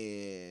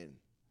 And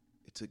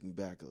it took me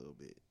back a little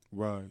bit.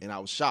 Right. And I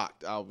was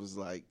shocked. I was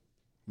like,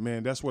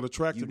 man, that's what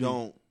attracted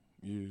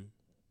me.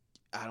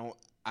 I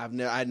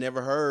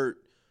never heard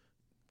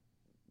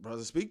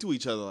brothers speak to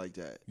each other like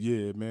that.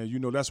 Yeah, man. You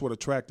know, that's what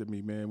attracted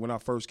me, man. When I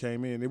first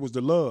came in, it was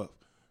the love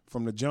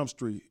from the Jump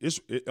Street.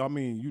 I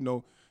mean, you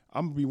know,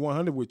 I'm gonna be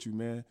 100 with you,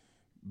 man.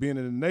 Being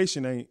in the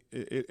nation ain't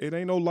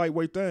no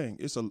lightweight thing.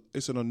 It's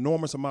an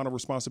enormous amount of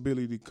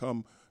responsibility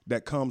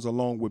that comes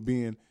along with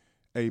being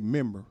a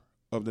member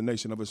of the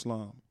Nation of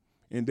Islam.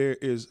 And there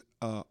is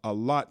a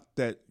lot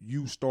that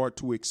you start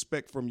to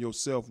expect from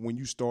yourself when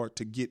you start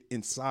to get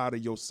inside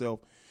of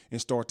yourself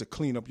and start to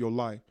clean up your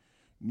life.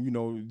 You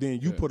know, then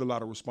you put a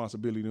lot of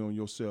responsibility on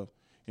yourself.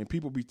 And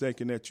people be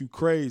thinking that you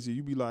crazy.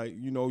 You be like,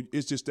 you know,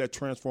 it's just that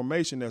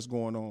transformation that's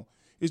going on.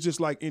 It's just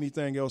like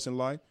anything else in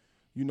life.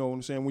 You know what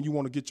I'm saying? When you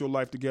want to get your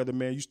life together,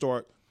 man, you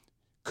start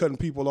cutting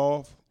people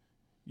off.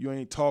 You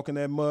ain't talking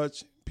that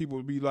much.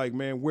 People be like,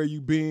 man, where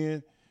you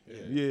been?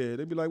 Yeah,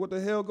 they be like, what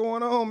the hell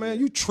going on, man?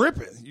 You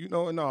tripping. You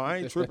know, no, I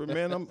ain't tripping,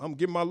 man. I'm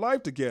getting my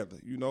life together,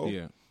 you know?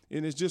 Yeah.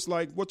 And it's just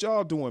like, what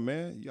y'all doing,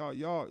 man?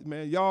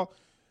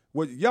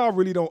 What y'all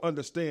really don't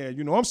understand.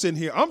 You know, I'm sitting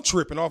here, I'm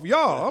tripping off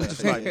y'all. I'm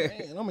just like,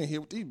 man, I'm in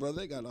here with these brothers.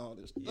 They got all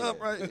this stuff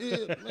right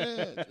here,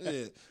 man.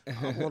 Yeah.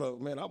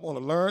 I want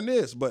to learn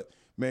this. But,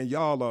 man,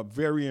 y'all are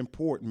very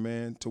important,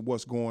 man, to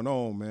what's going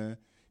on, man.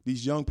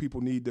 These young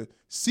people need to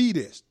see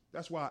this.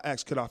 That's why I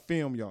asked, could I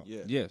film y'all?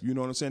 Yeah. Yes. You know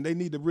what I'm saying? They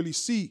need to really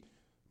see,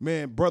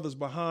 man, brothers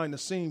behind the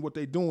scene, what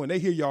they doing. They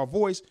hear y'all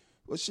voice.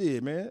 Well,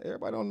 shit, man,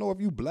 everybody don't know if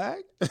you black.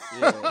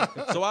 Yeah.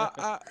 So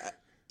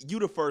you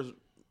the first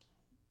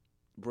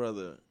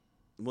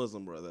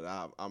Muslim brother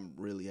that I'm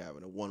really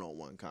having a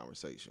one-on-one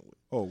conversation with.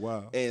 Oh,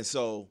 wow. And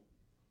so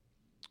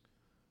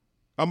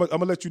I'm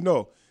gonna let you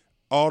know,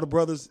 all the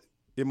brothers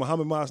in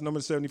Muhammad Mosque number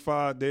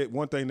 75,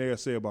 one thing they'll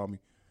say about me,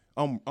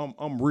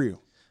 I'm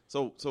real.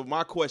 So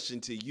my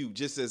question to you,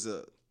 just as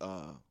a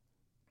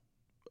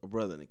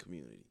brother in the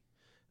community,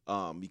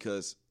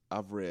 because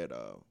I've read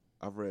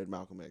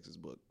Malcolm X's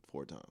book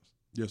 4 times.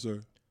 Yes,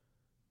 sir.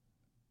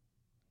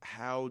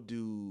 How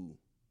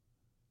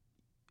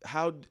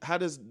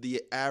does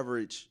the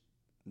average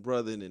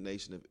brother in the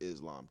Nation of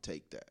Islam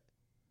take that?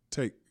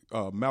 Take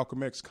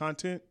Malcolm X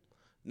content?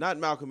 Not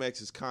Malcolm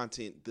X's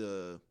content,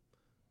 the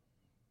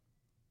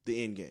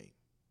end game.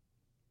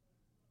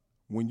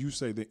 When you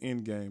say the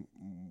end game,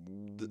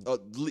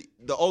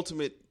 the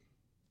ultimate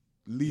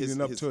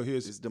leading up to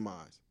his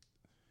demise.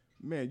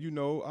 Man, you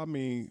know, I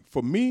mean,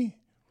 for me,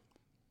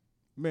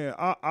 man,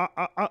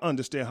 I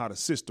understand how the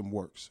system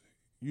works.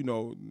 You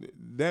know,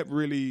 that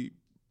really,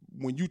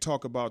 when you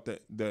talk about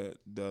the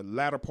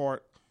latter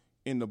part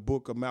in the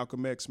book of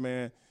Malcolm X,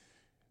 man,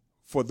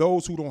 for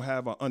those who don't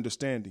have an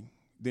understanding,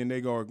 then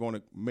they are going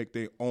to make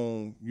their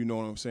own, you know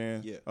what I'm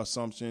saying,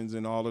 assumptions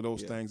and all of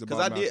those things about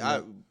Malcolm X.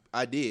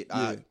 I did.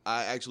 Yeah.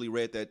 I actually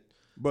read that.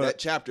 But that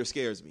chapter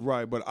scares me.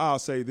 Right, but I'll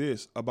say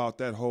this about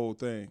that whole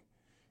thing.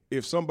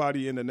 If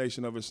somebody in the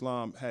Nation of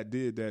Islam had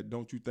did that,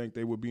 don't you think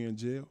they would be in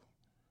jail?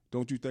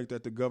 Don't you think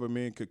that the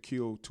government could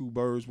kill 2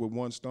 birds with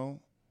 1 stone?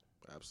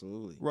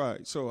 Absolutely.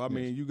 Right. So I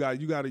mean, you got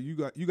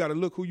to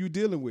look who you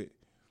dealing with.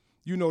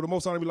 You know, the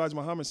Most Honorable Elijah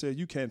Muhammad said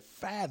you can't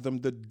fathom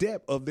the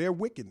depth of their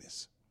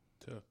wickedness.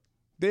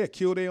 They'll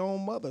kill their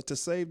own mother to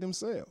save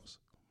themselves.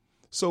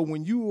 So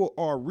when you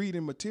are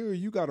reading material,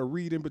 you got to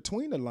read in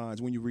between the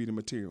lines when you're reading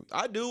material.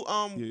 I do.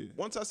 Yeah.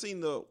 Once I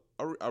seen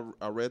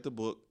I read the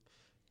book,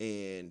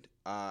 and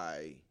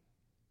I,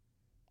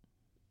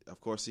 of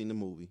course, seen the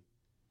movie.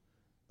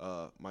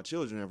 My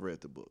children have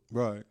read the book.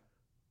 Right.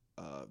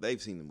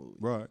 They've seen the movie.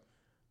 Right.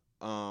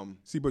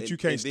 See, but and, you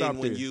can't and then stop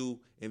when there.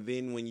 And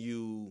then when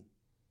you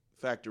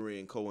factor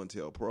in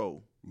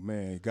COINTELPRO,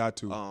 Man, got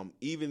to.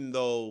 even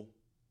though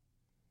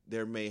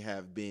there may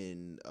have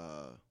been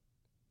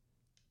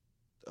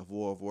a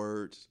war of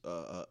words,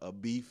 a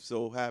beef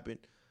so happened,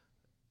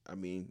 I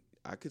mean,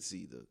 I could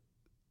see.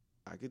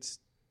 It's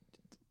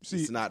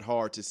not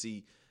hard to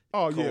see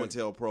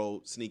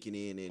COINTELPRO sneaking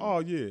in. And, oh,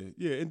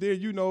 yeah. And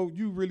then,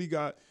 you really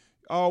got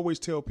 – I always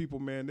tell people,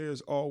 man,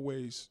 there's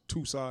always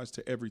two sides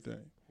to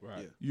everything.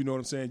 Right. Yeah. You know what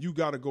I'm saying? You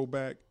got to go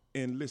back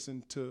and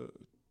listen to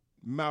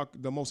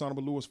the Most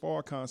Honorable Louis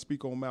Farrakhan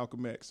speak on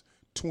Malcolm X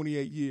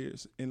 28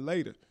 years and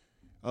later,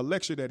 a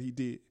lecture that he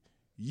did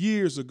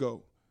years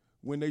ago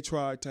when they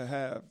tried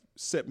to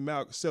set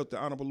the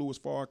Honorable Louis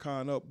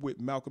Farrakhan up with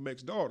Malcolm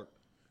X's daughter.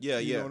 Yeah,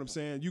 You know what I'm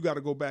saying? You got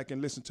to go back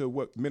and listen to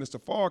what Minister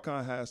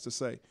Farrakhan has to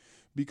say,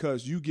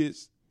 because you get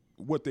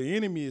what the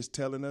enemy is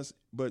telling us,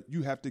 but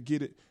you have to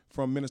get it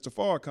from Minister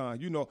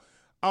Farrakhan.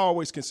 I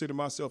always consider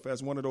myself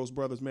as one of those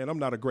brothers, man. I'm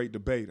not a great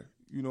debater.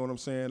 You know what I'm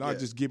saying? I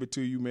just give it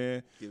to you,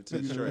 man. Give it to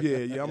you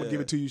straight. Yeah. I'm gonna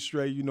give it to you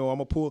straight. I'm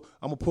gonna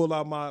pull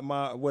out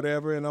my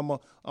whatever, and I'm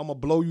gonna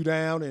blow you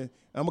down, and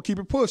I'm gonna keep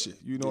it pushing.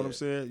 You know what I'm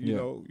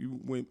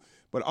saying?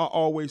 But I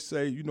always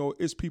say,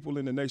 it's people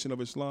in the Nation of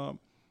Islam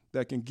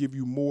that can give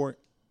you more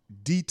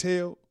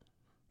detailed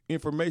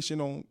information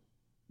on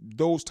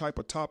those type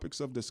of topics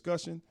of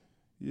discussion.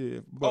 Yeah.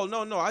 But,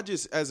 no. I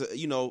just, as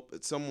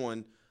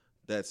someone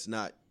that's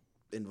not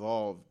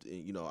involved,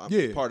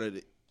 I'm part of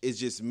it. It's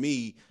just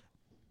me,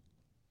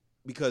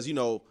 because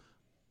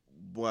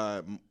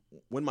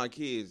when my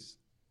kids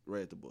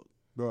read the book,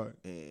 right,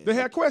 and they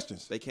had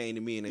questions. They came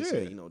to me and they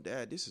said,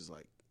 Dad, this is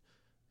like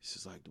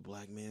the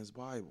black man's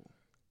Bible.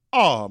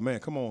 Oh man,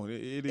 come on,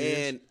 it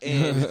is.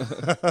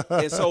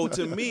 And so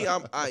to me,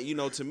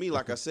 to me,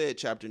 like I said,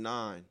 chapter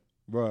 9,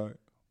 right,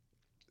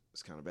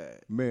 it's kind of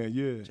bad. Man,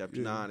 yeah. Chapter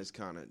 9 is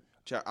kind of.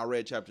 I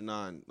read chapter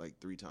 9 like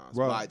 3 times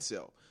by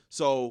itself.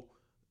 So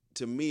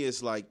to me,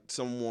 it's like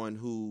someone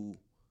who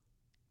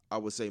I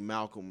would say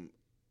Malcolm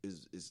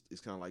is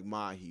kind of like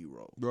my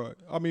hero. Right.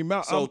 I mean,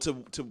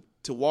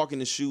 to walk in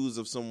the shoes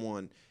of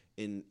someone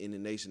in the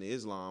Nation of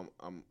Islam,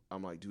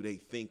 I'm like, do they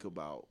think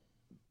about?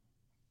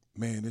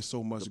 Man, there's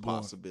so much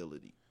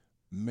possibility.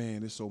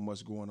 Man, there's so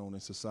much going on in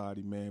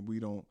society, man. We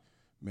don't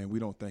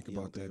think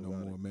about that no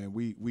more, man.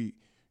 We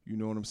you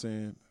know what I'm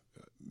saying?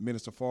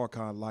 Minister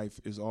Farrakhan's life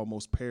is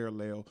almost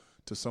parallel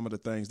to some of the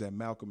things that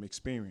Malcolm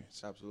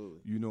experienced. Absolutely.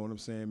 You know what I'm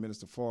saying?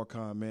 Minister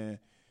Farrakhan, man.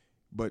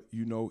 But,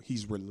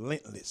 he's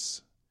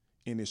relentless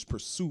in his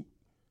pursuit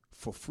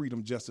for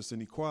freedom, justice,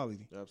 and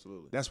equality.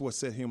 Absolutely. That's what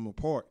set him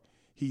apart.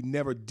 He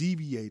never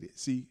deviated.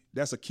 See,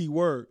 that's a key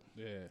word.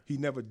 Yeah. He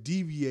never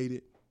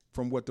deviated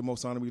from what the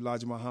Most Honorable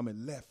Elijah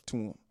Muhammad left to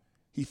him.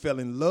 He fell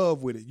in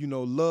love with it.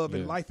 Love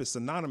and life is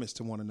synonymous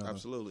to one another.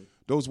 Absolutely.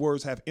 Those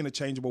words have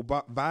interchangeable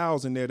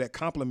vowels in there that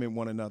complement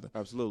one another.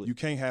 Absolutely. You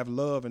can't have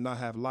love and not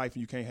have life,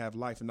 and you can't have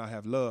life and not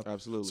have love.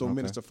 Absolutely. So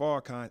Minister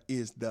Farrakhan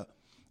is the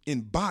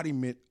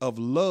embodiment of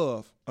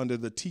love under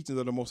the teachings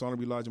of the Most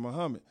Honorable Elijah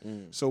Muhammad.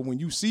 So when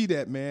you see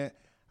that, man,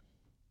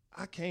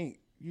 I can't,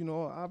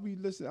 I'll be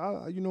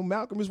listening.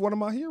 Malcolm is one of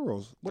my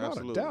heroes, without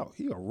a doubt.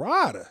 He a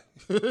rider.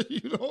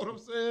 You know what I'm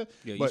saying?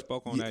 Yeah, you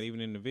spoke on that even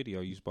in the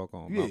video. You spoke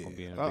on Malcolm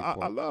being a big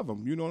I love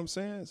him. You know what I'm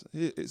saying?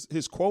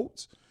 His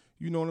quotes.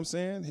 You know what I'm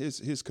saying?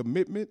 His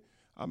commitment.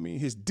 I mean,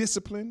 his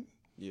discipline.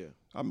 Yeah.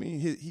 I mean,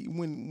 he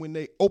when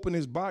they opened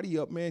his body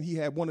up, man, he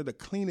had one of the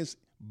cleanest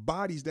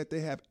bodies that they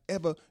have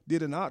ever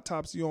did an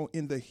autopsy on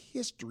in the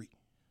history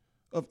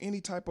of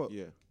any type of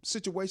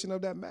situation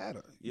of that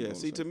matter. Yeah.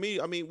 See, to me,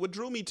 I mean, what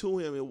drew me to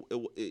him,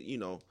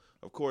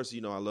 of course, I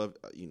love,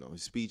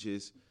 his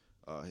speeches,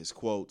 his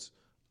quotes,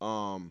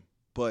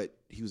 but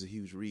he was a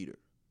huge reader.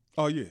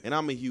 Oh yeah. And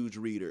I'm a huge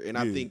reader, and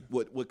I think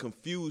what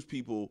confused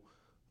people,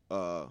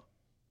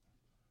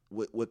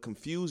 what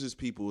confuses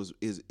people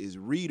is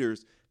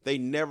readers. They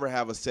never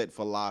have a set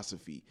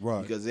philosophy,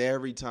 right? Because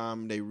every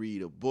time they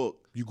read a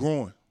book, you're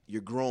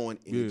growing,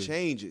 and it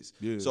changes.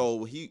 Yeah.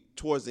 So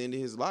towards the end of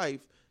his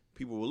life,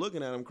 people were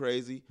looking at him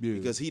crazy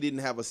because he didn't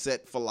have a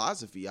set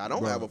philosophy. I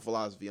don't have a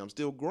philosophy. I'm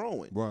still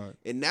growing. Right.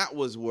 And that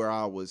was where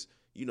I was,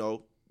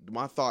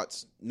 my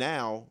thoughts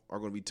now are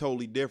going to be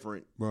totally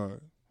different. Right.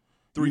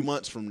 3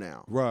 months from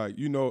now. Right.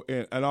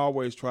 And I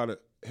always try to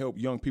help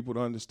young people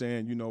to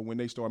understand, when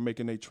they start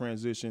making their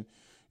transition,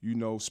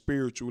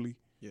 spiritually.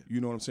 Yeah.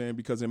 You know what I'm saying?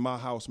 Because in my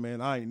house, man,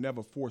 I ain't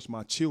never forced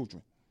my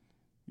children.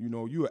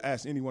 You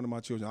ask any one of my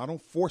children, I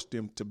don't force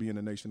them to be in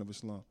the Nation of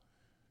Islam.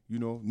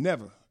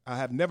 Never. I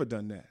have never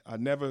done that. I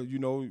never,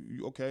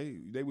 okay,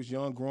 they was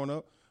young, growing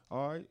up.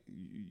 All right,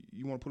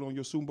 you want to put on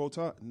your suit and bow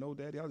tie? No,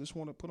 Daddy, I just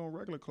want to put on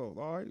regular clothes.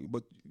 All right,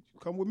 but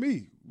come with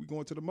me. We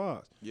going to the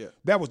mosque. Yeah.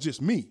 That was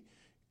just me.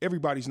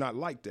 Everybody's not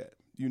like that.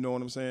 You know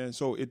what I'm saying?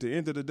 So at the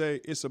end of the day,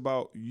 it's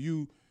about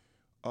you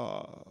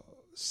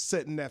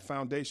setting that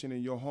foundation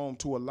in your home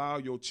to allow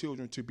your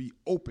children to be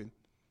open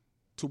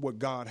to what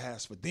God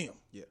has for them.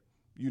 Yeah.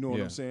 You know what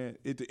Yeah. I'm saying?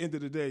 At the end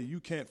of the day, you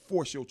can't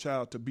force your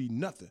child to be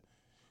nothing.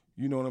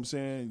 You know what I'm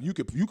saying? You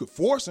could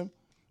force them,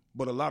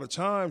 but a lot of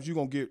times you're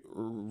going to get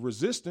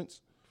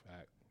resistance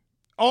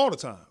all the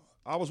time.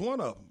 I was one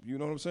of them. You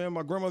know what I'm saying?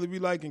 My grandmother be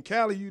like, in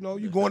Cali, you know,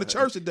 you going to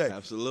church today.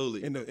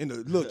 Absolutely. And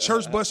the little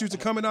church bus used to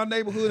come in our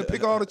neighborhood and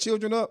pick all the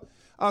children up.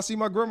 I see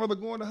my grandmother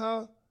going to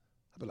her.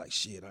 I'd be like,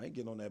 shit, I ain't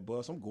getting on that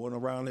bus. I'm going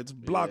around this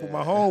block with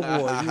my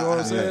homeboys. You know what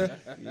I'm saying?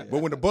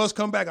 But when the bus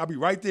come back, I'll be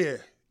right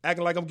there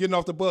acting like I'm getting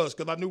off the bus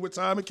because I knew what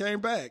time it came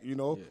back, you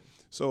know?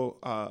 So,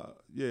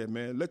 yeah,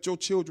 man, let your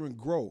children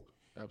grow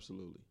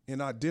Absolutely.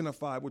 and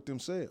identify with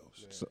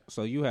themselves.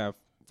 So you have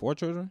 4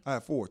 children, I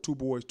have 4, 2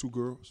 boys, 2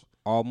 girls,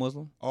 all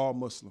Muslim? all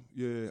Muslim.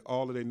 Yeah,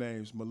 all of their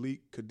names,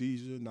 Malik,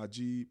 Khadijah,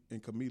 Najib,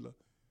 and Camila.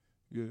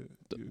 Yeah.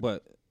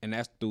 But and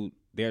that's through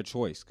their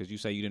choice because you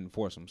say you didn't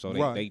force them, so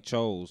Right. they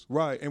chose.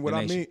 Right, and what the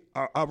I mean,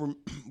 nation.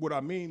 what I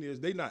mean is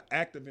they not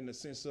active in the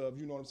sense of,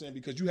 you know what I'm saying,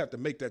 because you have to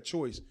make that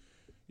choice.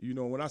 You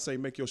know, when I say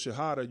make your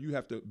shahada, you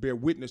have to bear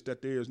witness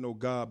that there is no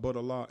God but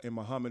Allah and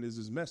Muhammad is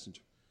his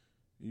messenger.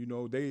 You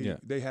know,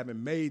 they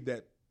haven't made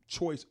that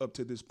choice up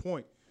to this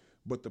point,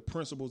 but the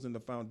principles and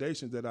the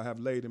foundations that I have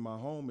laid in my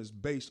home is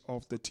based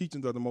off the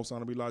teachings of the Most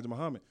Honorable Elijah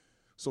Muhammad.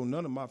 So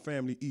none of my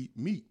family eat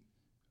meat,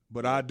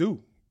 but I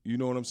do. You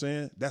know what I'm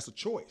saying? That's a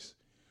choice.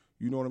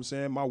 You know what I'm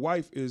saying? My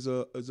wife is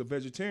a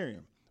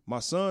vegetarian. My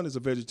son is a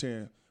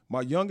vegetarian.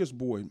 My youngest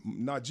boy,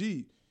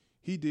 Najee,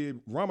 he did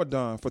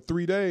Ramadan for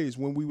 3 days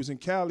when we was in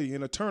Cali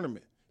in a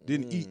tournament.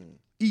 Didn't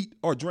eat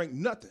or drink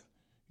nothing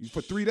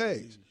for 3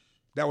 days.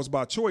 That was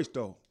by choice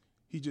though.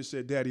 He just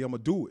said, "Daddy, I'm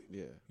gonna do it."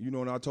 Yeah. You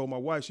know, and I told my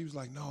wife, she was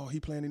like, "No, he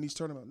playing in these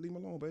tournaments. Leave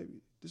him alone,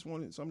 baby. This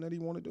one is something that he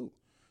want to do."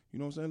 You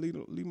know what I'm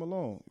saying? Leave him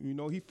alone. You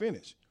know, he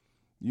finished.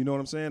 You know what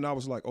I'm saying? I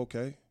was like,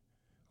 okay,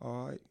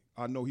 all right.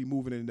 I know he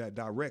moving in that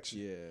direction.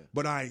 Yeah.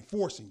 But I ain't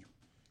forcing you.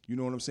 You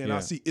know what I'm saying? Yeah. I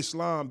see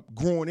Islam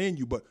growing in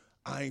you, but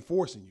I ain't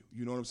forcing you.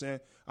 You know what I'm saying?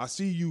 I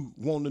see you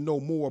wanting to know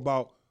more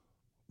about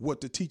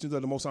what the teachings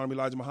of the Most Honorable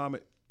Elijah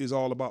Muhammad is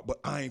all about, but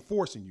I ain't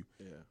forcing you.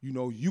 Yeah. You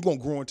know, you going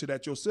to grow into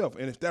that yourself.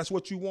 And if that's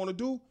what you want to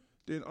do,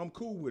 then I'm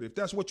cool with it. If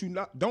that's what you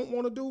don't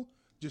want to do,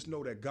 just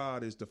know that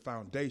God is the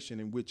foundation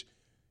in which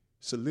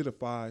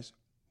solidifies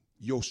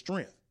your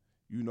strength.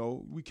 You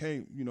know, we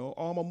can't, you know,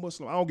 I'm a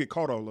Muslim. I don't get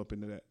caught all up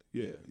into that.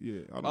 Yeah.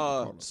 I don't get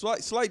caught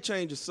up. Slight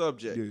change of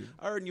subject. Yeah.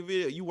 I heard in your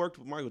video you worked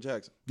with Michael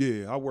Jackson.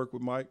 Yeah, I work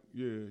with Mike.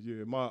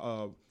 Yeah.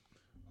 My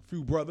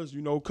few brothers,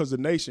 you know, because the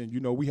nation, you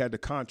know, we had the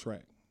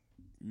contract,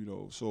 you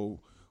know. So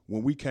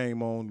when we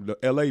came on, the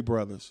L.A.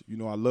 brothers, you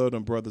know, I love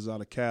them brothers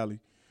out of Cali.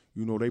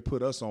 You know, they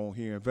put us on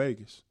here in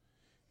Vegas.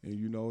 And,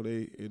 you know,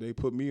 they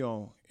put me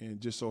on.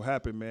 And just so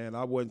happened, man,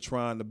 I wasn't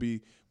trying to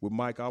be with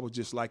Mike. I was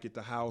just like at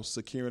the house,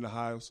 securing the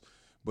house.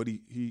 But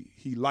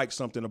he liked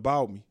something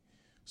about me.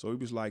 So he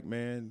was like,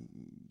 man,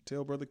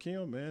 tell Brother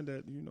Kim, man,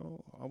 that, you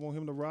know, I want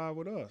him to ride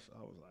with us.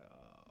 I was like,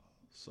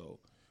 So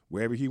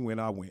wherever he went,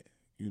 I went.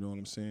 You know what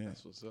I'm saying?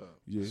 That's what's up.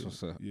 Yeah, That's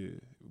what's up. yeah.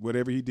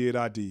 Whatever he did,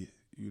 I did.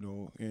 You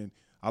know, and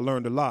I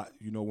learned a lot.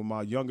 You know, when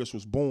my youngest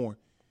was born,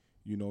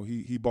 you know,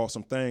 he bought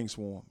some things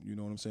for him. You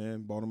know what I'm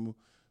saying? Bought him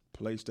a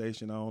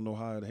PlayStation. I don't know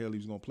how the hell he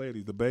was gonna play it.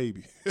 He's the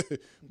baby.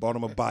 Bought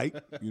him a bike.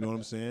 You know what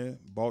I'm saying?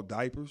 Bought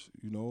diapers.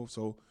 You know,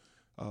 so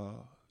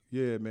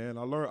yeah, man.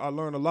 I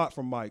learned a lot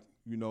from Mike.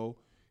 You know,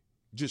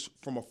 just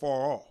from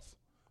afar off.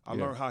 I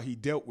learned how he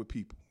dealt with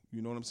people.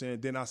 You know what I'm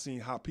saying? Then I seen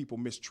how people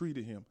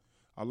mistreated him.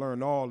 I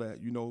learned all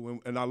that, you know,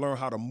 and I learned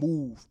how to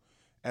move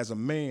as a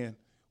man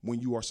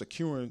when you are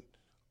securing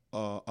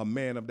a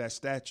man of that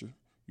stature.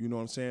 You know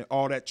what I'm saying?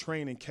 All that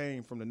training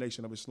came from the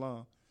Nation of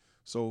Islam.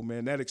 So,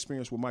 man, that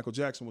experience with Michael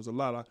Jackson was a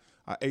lot.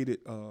 I ate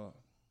it.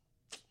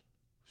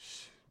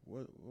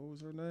 What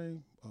was her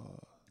name?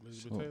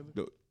 Elizabeth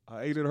Taylor.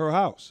 I ate at her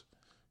house.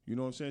 You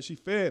know what I'm saying? She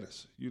fed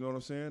us. You know what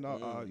I'm saying?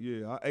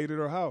 I ate at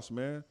her house,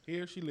 man.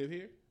 Here, she live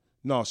here.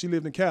 No, she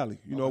lived in Cali.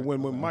 You know,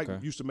 when Mike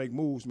Okay. used to make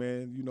moves,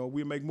 man, you know,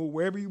 we'd make moves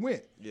wherever he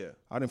went. Yeah.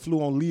 I done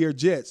flew on Lear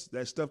jets.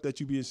 That stuff that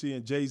you been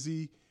seeing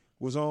Jay-Z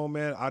was on,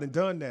 man. I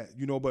done that,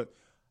 you know, but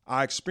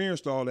I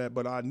experienced all that,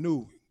 but I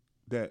knew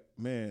that,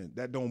 man,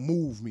 that don't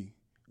move me.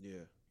 Yeah.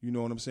 You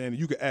know what I'm saying?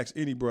 You could ask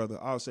any brother.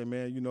 I'll say,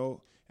 man, you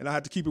know, and I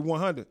had to keep it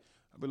 100.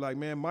 I'd be like,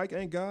 man, Mike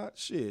ain't God.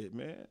 Shit,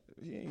 man.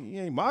 He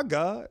ain't my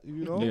God,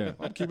 you know. Yeah.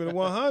 I'm keeping it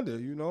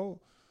 100, you know.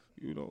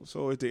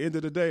 So at the end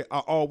of the day, I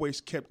always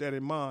kept that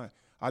in mind.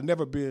 I've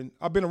been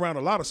around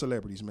a lot of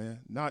celebrities,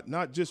 man.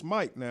 Not just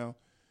Mike now.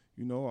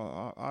 You know,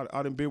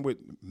 I done been with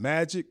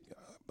Magic.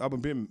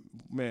 I've been,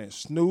 man,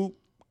 Snoop,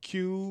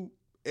 Cube,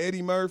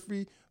 Eddie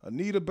Murphy,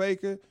 Anita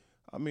Baker.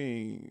 I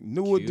mean,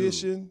 New Cube.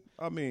 Edition.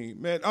 I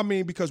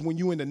mean, because when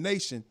you in the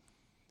nation,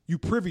 you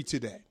privy to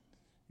that.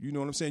 You know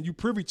what I'm saying? You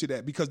privy to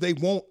that because they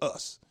want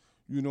us.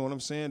 You know what I'm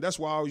saying? That's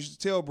why I always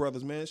used to tell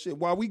brothers, man, shit,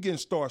 why we getting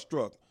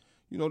starstruck?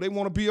 You know, they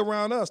want to be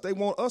around us. They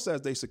want us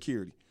as their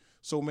security.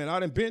 So, man, I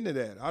done been to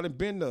that. I done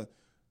been to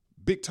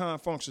big time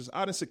functions.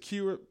 I done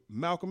secured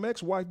Malcolm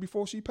X's wife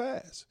before she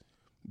passed.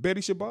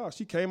 Betty Shabazz.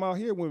 She came out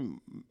here when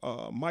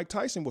Mike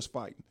Tyson was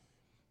fighting.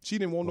 She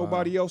didn't want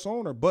nobody else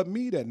on her but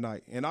me that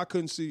night. And I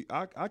couldn't see,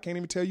 I can't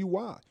even tell you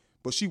why.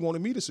 But she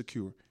wanted me to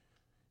secure.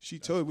 She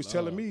was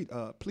telling me,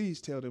 please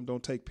tell them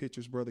don't take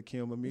pictures, Brother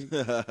Kim, of me.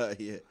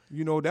 Yeah.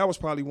 You know, that was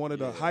probably one of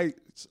the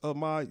heights of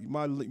my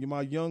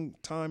young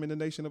time in the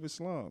Nation of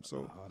Islam.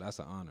 So that's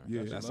an honor.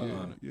 yeah, That's an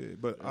honor. Yeah,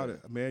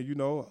 but man, you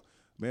know,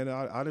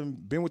 I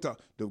didn't been with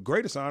the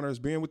greatest honor is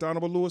being with the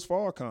Honorable Louis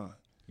Farrakhan.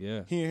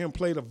 Yeah. Hearing him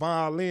play the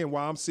violin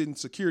while I'm sitting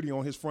security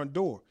on his front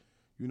door.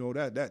 You know,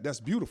 that's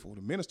beautiful.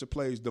 The minister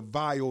plays the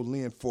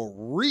violin for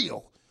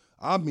real.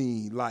 I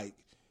mean, like,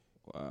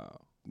 Wow.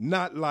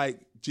 not like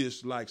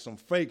just like some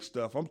fake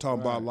stuff. I'm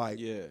talking about like,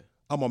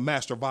 I'm a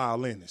master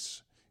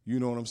violinist. You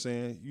know what I'm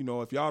saying? You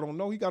know, if y'all don't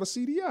know, he got a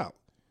CD out.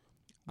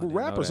 With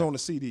rappers on the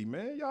CD,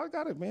 man. Y'all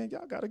got it, man.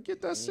 Y'all got to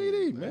get that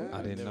CD, man.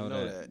 I didn't know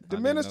that. The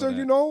minister,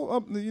 you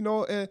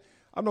know, and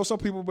I know some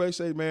people may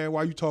say, man,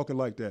 why you talking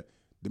like that?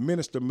 The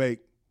minister make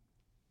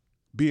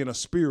being a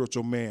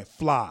spiritual man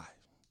fly.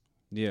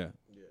 Yeah.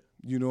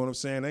 You know what I'm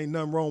saying? Ain't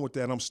nothing wrong with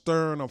that. I'm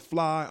stern, I'm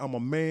fly, I'm a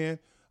man.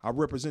 I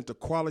represent the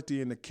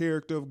quality and the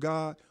character of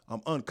God.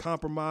 I'm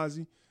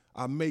uncompromising.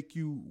 I make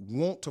you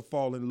want to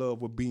fall in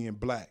love with being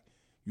black.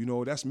 You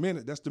know, that's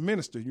the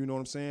minister, you know what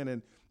I'm saying?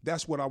 And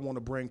that's what I want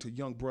to bring to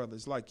young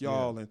brothers like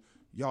y'all and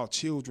y'all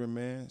children,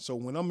 man. So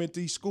when I'm at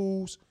these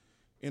schools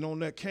and on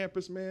that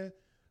campus, man,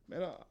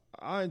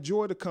 I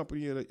enjoy the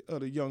company of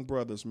the young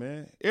brothers,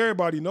 man.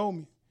 Everybody know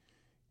me,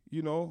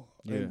 you know.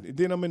 Yeah. And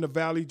then I'm in the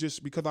Valley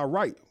just because I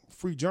write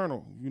free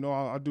journal. You know,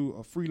 I do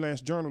a freelance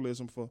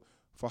journalism for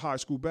high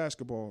school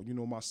basketball. You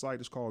know, my site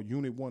is called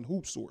Unit 1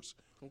 Hoop Source.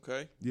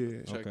 Okay.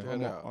 Yeah. Check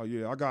that out.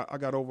 Yeah, I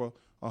got over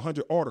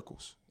 100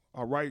 articles.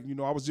 I write, you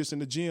know, I was just in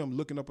the gym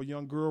looking up a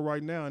young girl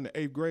right now in the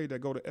 8th grade that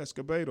go to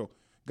Escobedo.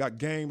 Got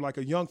game like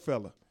a young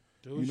fella.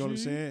 You know what I'm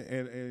saying?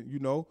 And you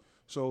know,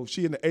 so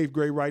she in the 8th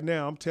grade right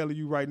now. I'm telling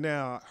you right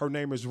now, her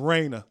name is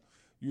Raina.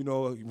 You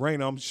know,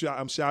 Raina,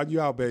 I'm shouting you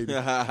out, baby.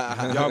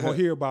 Y'all gonna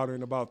hear about her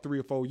in about 3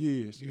 or 4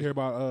 years. You hear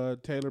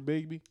about Taylor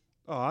Bigby?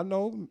 Oh, I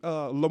know.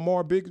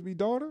 Lamar Bigsby's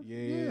daughter?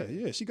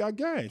 Yeah. She got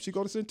game. She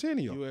go to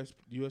Centennial.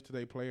 US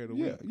Today Player of the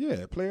Week.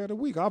 Yeah, Player of the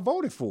Week. I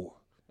voted for her.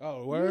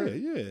 Oh, word?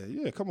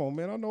 Yeah. Come on,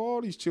 man. I know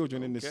all these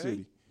children in this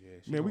city. Yeah,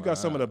 Man, we got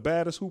some of the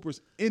baddest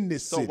hoopers in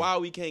this So city. why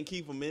we can't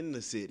keep them in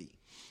the city?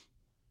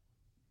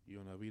 You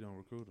know, we don't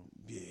recruit them.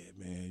 Yeah,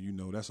 man. You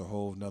know, that's a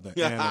whole nother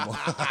animal.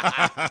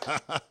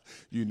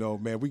 You know,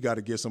 man, we got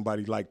to get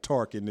somebody like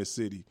Tark in this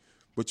city.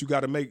 But you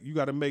got to make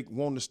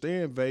wanting to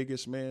stay in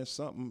Vegas, man,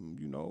 something,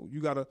 you know.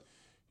 You got to,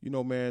 you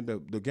know, man,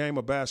 the game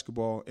of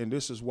basketball, and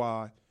this is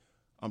why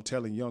I'm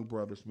telling young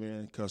brothers,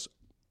 man, because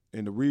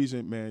and the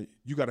reason, man,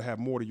 you got to have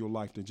more to your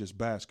life than just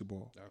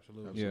basketball.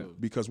 Absolutely. Yeah.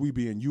 Because we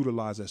being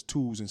utilized as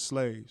tools and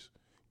slaves.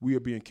 We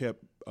are being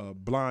kept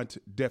blind,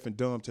 deaf, and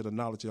dumb to the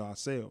knowledge of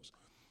ourselves.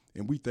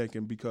 And we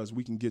thinking because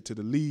we can get to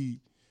the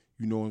lead,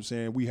 you know what I'm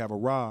saying, we have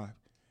arrived.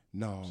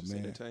 No, Just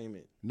man.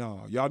 entertainment.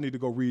 No, y'all need to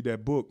go read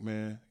that book,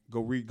 man.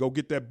 Go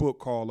get that book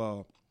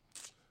called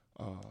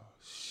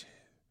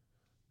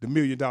The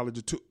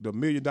 $1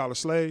 Million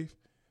Slave.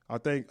 I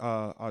think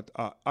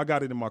I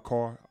got it in my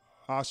car.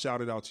 I'll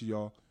shout it out to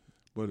y'all.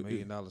 But $1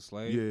 Million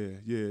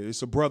Slave. Yeah.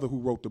 It's a brother who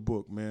wrote the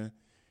book, man,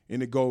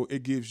 and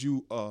it gives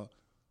you a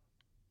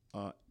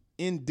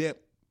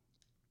in-depth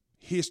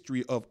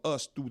history of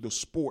us through the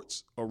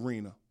sports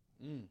arena,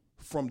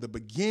 from the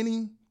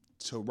beginning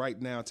to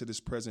right now to this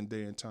present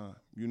day and time.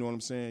 You know what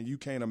I'm saying? You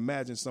can't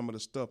imagine some of the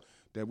stuff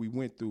that we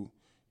went through.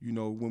 You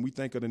know, when we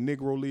think of the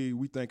Negro League,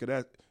 we think of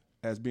that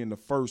as being the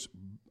first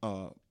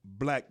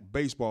black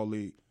baseball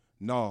league.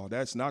 No,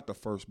 that's not the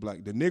first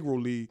black. The Negro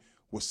League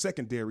was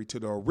secondary to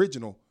the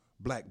original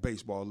black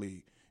baseball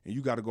league. And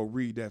you got to go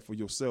read that for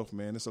yourself,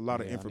 man. There's a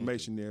lot of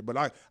information there. But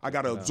I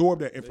got to absorb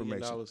that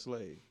information. $1 Million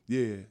Slave.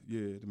 Yeah,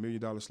 the $1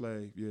 Million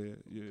Slave.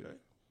 Yeah.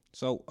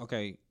 So,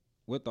 okay,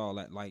 with all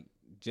that, like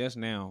just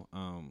now,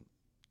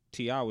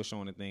 T.I. was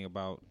showing a thing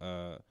about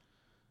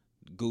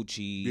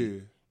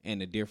Gucci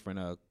and the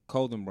different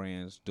clothing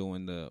brands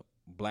doing the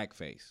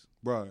blackface.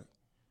 Right.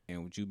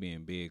 And with you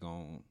being big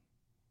on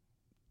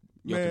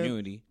your Man,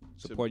 community,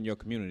 supporting your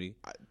community.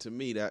 To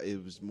me, that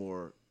it was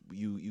more.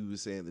 You were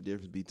saying the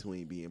difference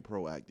between being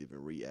proactive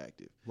and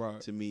reactive.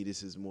 Right. To me,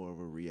 this is more of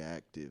a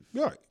reactive.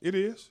 Right. It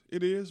is,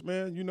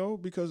 man. You know,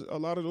 because a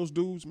lot of those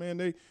dudes, man,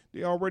 they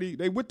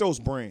with those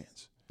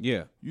brands.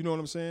 Yeah. You know what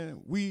I'm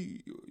saying?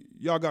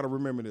 Y'all got to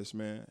remember this,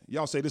 man.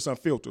 Y'all say this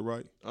unfiltered,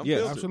 right?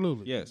 Yes,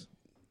 absolutely. Yes.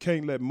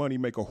 Can't let money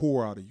make a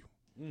whore out of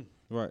you.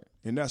 Right.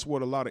 And that's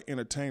what a lot of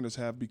entertainers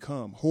have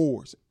become,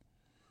 whores,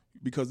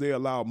 because they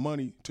allow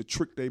money to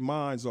trick their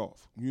minds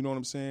off. You know what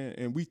I'm saying?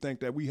 And we think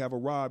that we have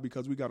arrived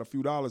because we got a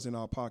few dollars in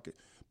our pocket.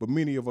 But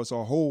many of us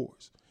are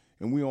whores,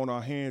 and we on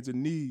our hands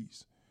and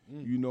knees,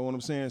 you know what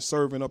I'm saying,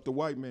 serving up the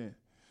white man.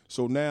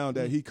 So now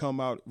that he come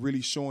out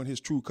really showing his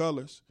true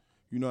colors,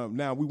 you know,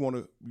 now we want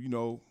to, you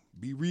know,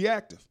 be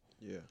reactive.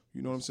 Yeah.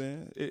 You know what I'm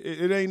saying?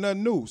 It ain't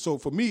nothing new. So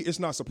for me, it's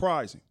not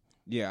surprising.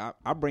 Yeah,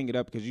 I bring it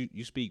up because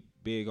you speak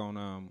big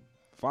on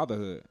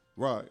fatherhood.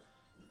 Right.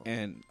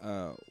 And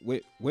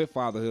with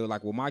fatherhood,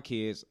 like with my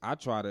kids, I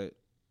try to.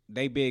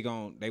 They big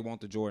on. They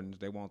want the Jordans.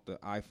 They want the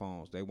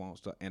iPhones. They want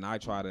stuff, and I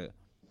try to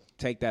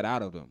take that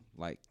out of them.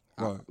 Like,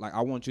 Right.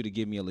 I want you to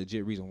give me a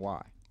legit reason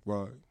why.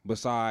 Right.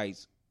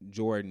 Besides,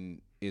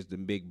 Jordan is the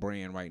big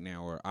brand right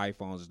now, or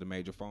iPhones is the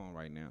major phone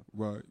right now.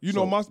 Right. You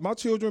know, my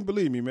children,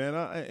 believe me, man.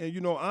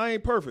 I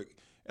ain't perfect,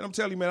 and I'm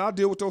telling you, man, I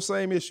deal with those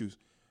same issues.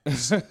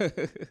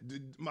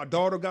 My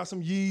daughter got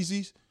some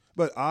Yeezys.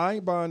 But I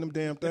ain't buying them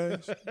damn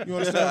things. You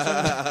understand what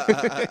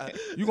I'm saying?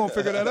 You're going to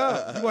figure that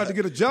out. You're going to have to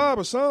get a job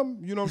or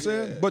something. You know what I'm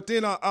saying? But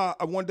then I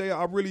one day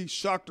I really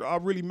shocked her. I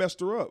really messed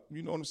her up.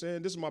 You know what I'm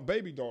saying? This is my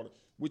baby daughter,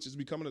 which is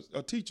becoming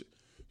a teacher.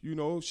 You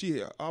know,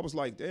 I was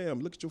like,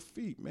 damn, look at your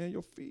feet, man.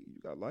 Your feet.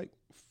 You got like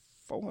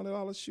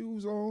 $400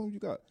 shoes on. You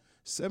got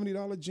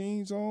 $70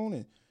 jeans on.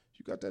 And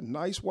you got that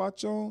nice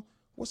watch on.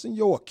 What's in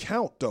your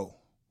account, though?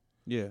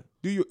 Yeah.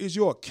 Is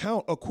your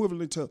account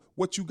equivalent to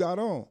what you got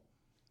on?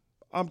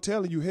 I'm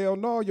telling you, hell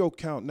no, your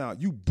account now.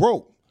 You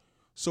broke.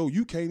 So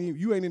you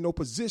ain't in no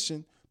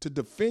position to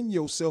defend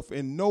yourself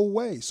in no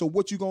way. So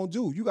what you gonna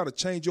do? You gotta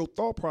change your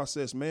thought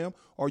process, ma'am,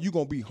 or you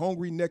gonna be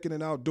hungry, naked,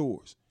 and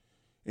outdoors.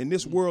 In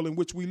this world in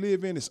which we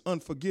live in, it's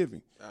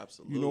unforgiving.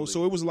 Absolutely. You know,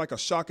 so it was like a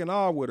shock and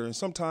awe with her. And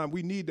sometimes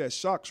we need that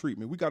shock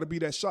treatment. We gotta be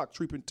that shock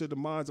treatment to the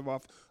minds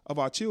of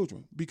our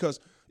children, because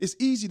it's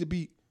easy to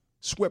be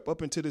swept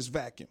up into this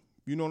vacuum.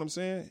 You know what I'm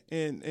saying?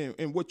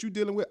 And what you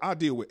dealing with, I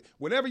deal with.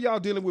 Whatever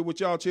y'all dealing with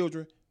y'all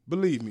children,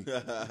 believe me.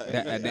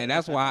 And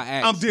that's why I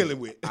asked. I'm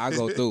dealing with. I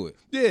go through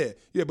Yeah. it.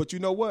 Yeah, but you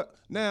know what?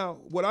 Now,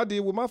 what I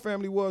did with my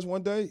family was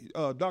one day,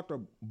 Dr.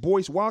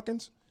 Boyce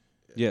Watkins.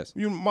 Yes.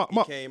 He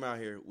came out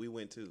here. We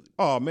went to.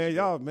 Oh, man,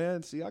 y'all,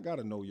 man. See, I got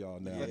to know y'all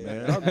now,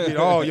 man. I'll get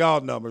all y'all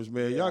numbers,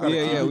 man. Y'all got to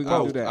keep we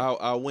gonna do that.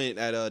 I went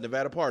at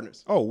Nevada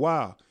Partners. Oh,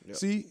 wow. Yep.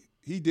 See,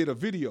 he did a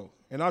video,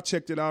 and I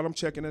checked it out. I'm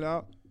checking it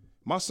out.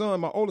 My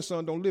oldest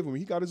son don't live with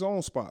me. He got his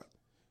own spot.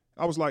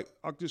 I was like,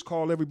 I'll just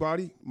call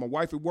everybody. My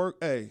wife at work,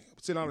 hey,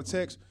 send out a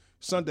text.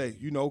 Sunday,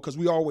 you know, because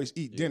we always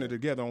eat dinner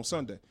together on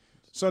Sunday.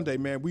 Sunday,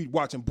 man, we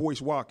watching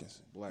Boyce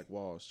Watkins. Black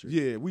Wall Street.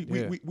 Yeah,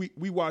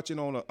 we watching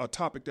on a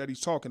topic that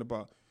he's talking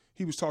about.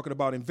 He was talking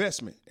about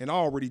investment, and I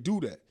already do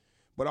that.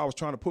 But I was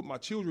trying to put my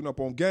children up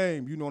on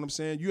game. You know what I'm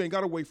saying? You ain't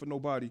got to wait for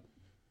nobody,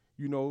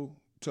 you know,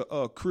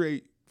 to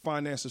create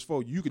finances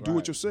for you. You can do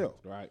it yourself.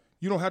 Right.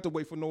 You don't have to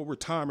wait for no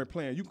retirement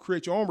plan. You can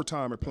create your own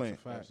retirement plan.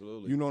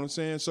 Absolutely. You know what I'm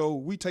saying? So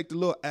we take the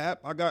little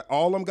app.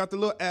 All of them got the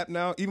little app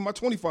now. Even my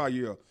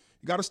 25-year-old.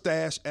 You got a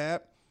Stash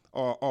app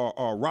or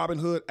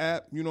Robinhood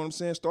app. You know what I'm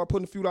saying? Start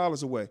putting a few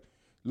dollars away.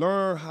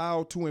 Learn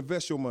how to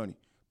invest your money.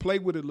 Play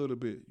with it a little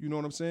bit. You know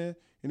what I'm saying?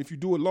 And if you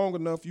do it long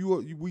enough,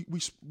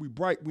 we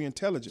bright, we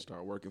intelligent.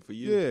 Start working for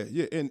you.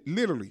 Yeah. And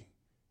literally,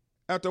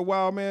 after a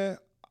while, man,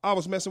 I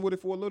was messing with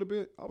it for a little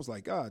bit. I was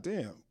like, God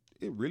damn,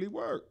 it really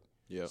worked.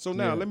 Yeah. So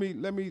now let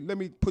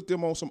me put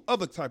them on some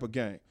other type of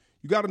game.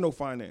 You got to know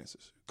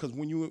finances, because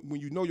when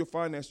you know your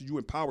finances, you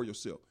empower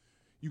yourself.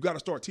 You got to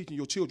start teaching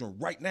your children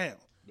right now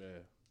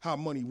how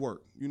money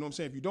work. You know what I'm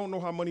saying? If you don't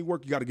know how money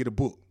work, you got to get a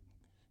book.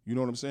 You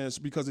know what I'm saying? It's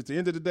because at the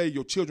end of the day,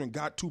 your children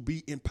got to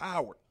be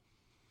empowered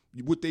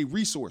with their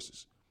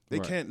resources. They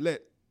can't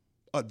let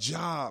a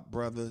job,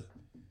 brother,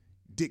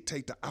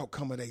 dictate the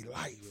outcome of their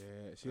life.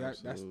 Yeah, see,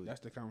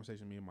 that's the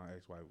conversation me and my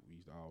ex-wife we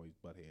used to always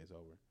butt heads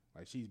over.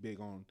 Like, she's big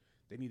on,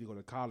 they need to go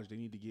to college, they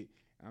need to get.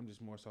 I'm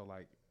just more so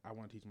like, I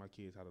want to teach my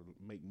kids how to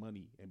make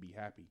money and be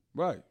happy.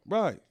 Right.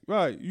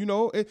 You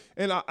know,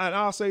 and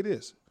I'll say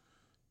this.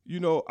 You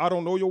know, I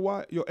don't know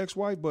your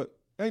ex-wife, but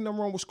ain't nothing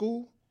wrong with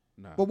school.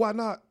 Nah. But why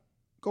not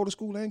go to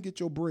school and get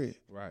your bread?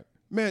 Right.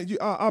 Man,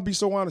 I'll be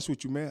so honest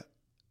with you, man.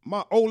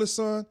 My oldest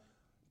son,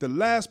 the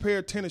last pair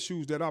of tennis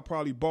shoes that I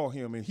probably bought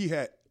him, and he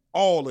had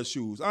all the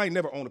shoes. I ain't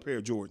never owned a pair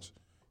of Jordans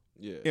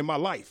in my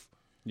life.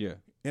 Yeah.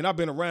 And I've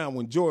been around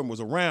when Jordan was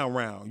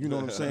around. You know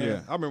what I'm saying?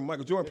 Yeah. I remember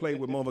Michael Jordan played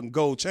with motherfucking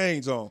gold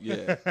chains on.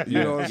 Yeah.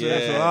 You know what I'm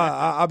saying? So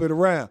I've been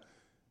around.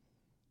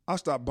 I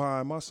stopped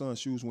buying my son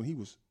shoes when he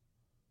was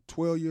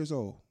 12 years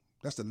old.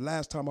 That's the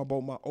last time I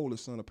bought my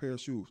oldest son a pair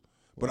of shoes.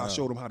 But I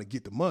showed him how to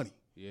get the money.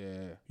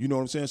 Yeah. You know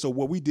what I'm saying? So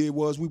what we did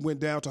was we went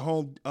down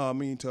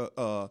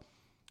to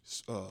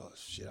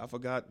I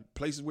forgot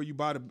places where you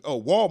buy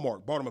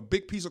Walmart. Bought him a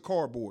big piece of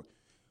cardboard.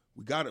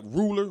 We got a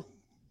ruler,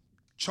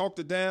 chalked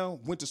it down,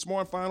 went to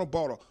Smart & Final,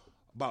 bought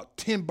about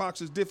 10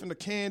 boxes different of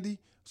candy.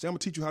 Say, I'm going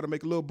to teach you how to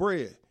make a little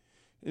bread.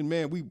 And,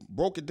 man, we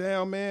broke it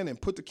down, man,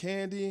 and put the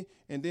candy in.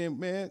 And then,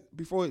 man,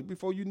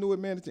 before you knew it,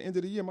 man, at the end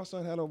of the year, my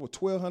son had over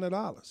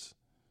 $1,200.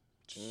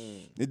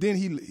 And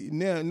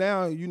then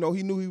now, you know,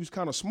 he knew he was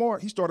kind of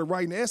smart. He started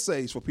writing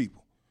essays for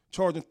people,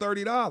 charging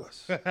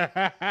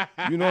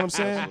 $30. You know what I'm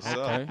saying?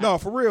 Okay. No,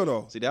 for real,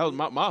 though. See, that was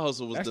my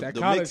hustle was the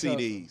mix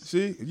CDs.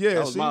 See? Yeah,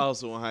 that was my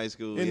hustle in high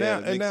school. And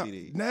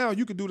CDs. now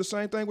you can do the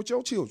same thing with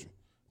your children.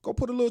 Go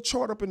put a little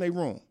chart up in their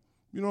room.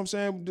 You know what I'm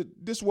saying?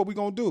 This is what we're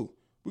going to do.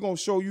 We're going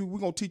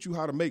to teach you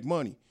how to make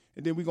money.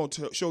 And then we're going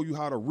to show you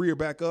how to rear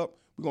back up.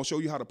 We're going to show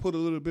you how to put a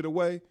little bit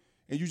away.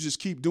 And you just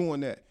keep doing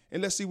that.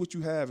 And let's see what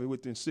you have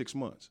within 6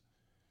 months.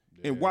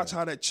 And watch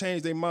how that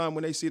change their mind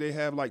when they see they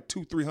have like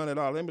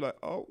 $200-$300. They be like,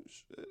 oh,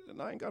 shit,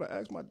 and I ain't got to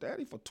ask my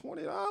daddy for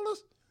 $20?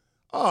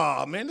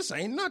 Oh, man, this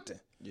ain't nothing.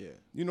 Yeah.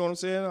 You know what I'm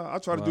saying? I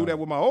try to do that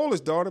with my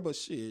oldest daughter, but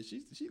shit,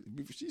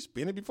 she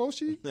spent it before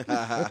she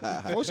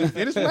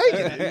finished making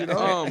it. You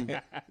know?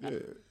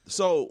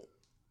 So,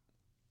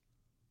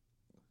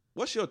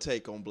 what's your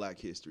take on Black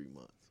History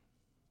Month?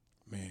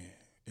 Man,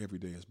 every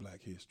day is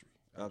Black History.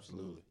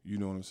 Absolutely. You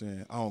know what I'm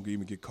saying? I don't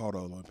even get caught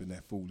up in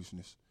that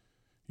foolishness.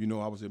 You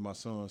know, I was in my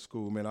son's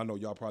school. Man, I know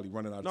y'all probably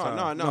running out of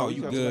time. No,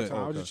 you good.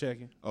 I was just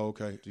checking.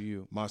 Okay. Do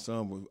you? My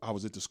son I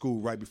was at the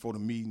school right before the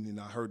meeting, and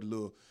I heard the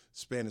little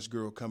Spanish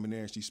girl come in there,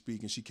 and she's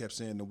speaking. She kept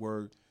saying the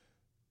word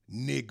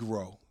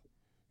Negro,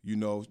 you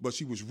know, but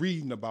she was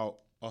reading about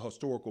a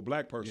historical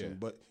black person,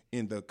 but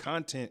in the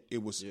content,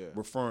 it was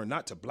referring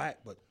not to black,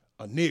 but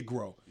a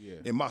Negro. Yeah.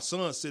 And my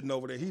son sitting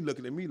over there, he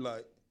looking at me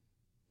like,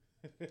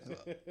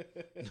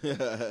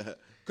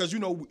 because, you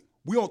know,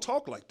 we don't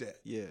talk like that.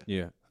 Yeah.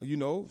 Yeah. You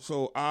know,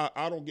 so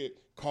I don't get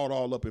caught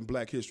all up in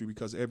Black history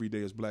because every day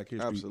is Black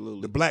history.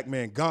 Absolutely. The black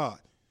man God.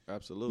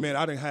 Absolutely. Man,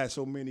 I done had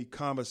so many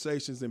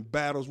conversations and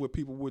battles with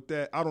people with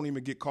that. I don't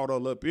even get caught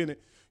all up in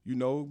it, you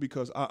know,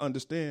 because I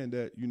understand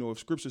that, you know, if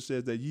Scripture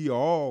says that ye are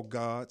all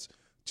gods,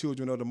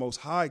 children of the Most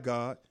High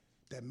God,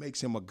 that makes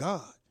him a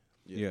God.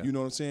 Yeah. You know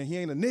what I'm saying? He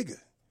ain't a nigga.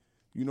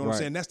 You know what Right. I'm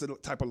saying? That's the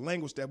type of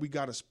language that we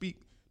got to speak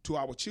to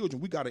our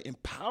children. We got to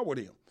empower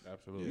them.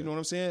 Absolutely. You know what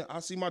I'm saying? I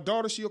see my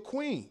daughter, she a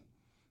queen.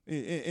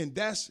 And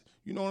that's,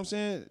 you know what I'm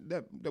saying?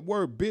 That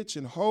word bitch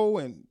and hoe,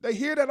 and they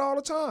hear that all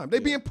the time. They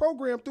being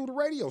programmed through the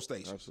radio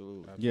station.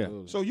 Absolutely. Yeah.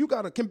 So you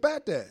got to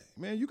combat that,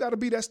 man. You got to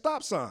be that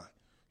stop sign.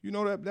 You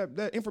know,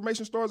 that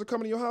information stars are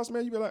coming to your house,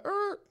 man. You be like,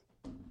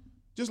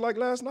 just like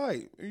last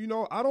night. You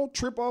know, I don't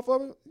trip off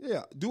of it.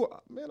 Yeah,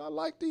 man, I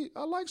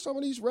like some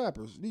of these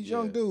rappers, these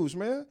young dudes,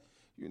 man.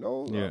 You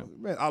know,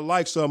 man, I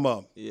like some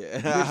of them.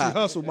 Yeah. Nipsey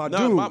Hussle, my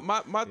no, dude.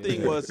 My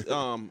thing was,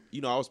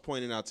 you know, I was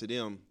pointing out to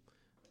them,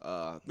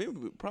 maybe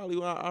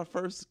probably our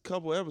first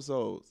couple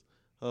episodes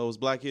was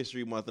Black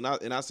History Month,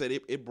 and I said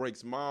it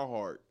breaks my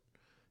heart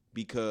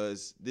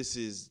because this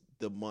is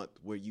the month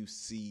where you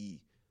see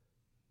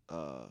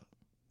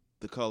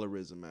the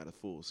colorism at a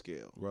full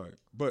scale. Right.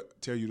 But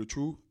tell you the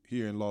truth,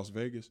 here in Las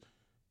Vegas,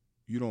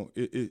 you don't.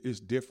 It's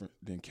different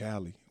than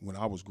Cali when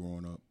I was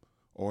growing up,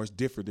 or it's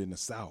different than the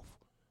South,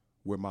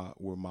 where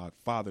my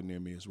father near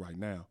me is right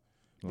now.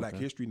 Black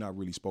history not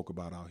really spoke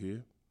about out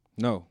here.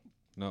 No,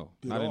 not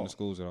all. in the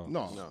schools at all.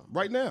 No,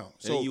 right now.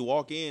 So So you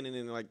walk in and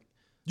then like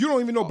you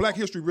don't even know Black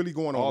history really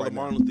going on all right the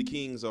now. Martin Luther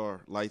Kings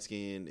are light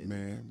skinned.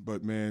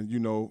 Man, you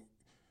know,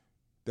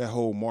 that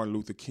whole Martin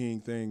Luther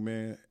King thing,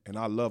 man, and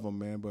I love him,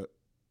 man, but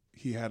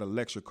he had a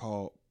lecture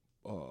called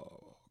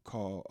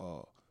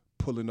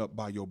Pulling Up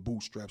by Your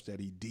Bootstraps that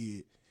he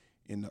did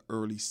in the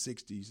early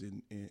 60s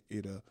in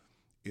a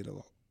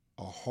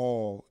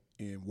hall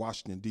in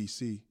Washington,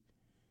 D.C.,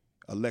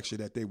 a lecture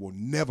that they will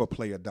never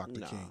play at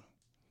Dr. King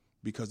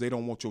because they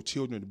don't want your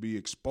children to be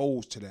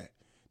exposed to that.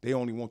 They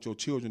only want your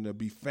children to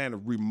be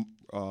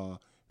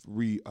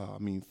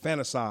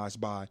fantasized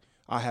by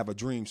I Have a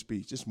Dream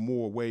speech. It's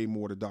way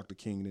more to Dr.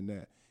 King than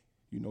that.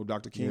 You know,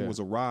 Dr. King was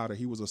a rider.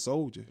 He was a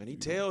soldier. And he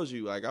tells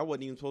you, like, I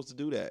wasn't even supposed to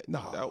do that.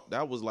 No.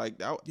 That was like,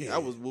 that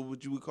was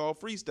what you would call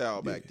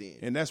freestyle back then.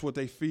 And that's what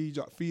they feed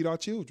our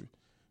children.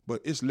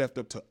 But it's left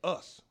up to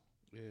us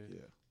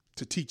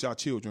to teach our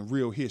children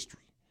real history.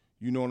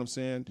 You know what I'm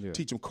saying? Yeah.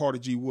 Teach them Carter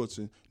G.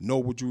 Woodson,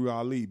 Noble Drew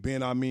Ali,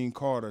 Ben Amin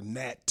Carter,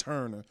 Nat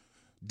Turner,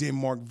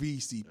 Denmark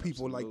Vesey,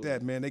 people like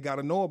that, man. They got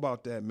to know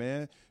about that,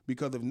 man.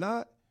 Because if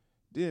not,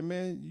 then,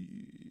 man,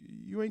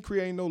 you ain't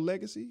creating no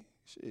legacy.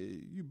 Shit,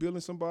 you building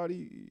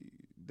somebody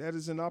that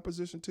is in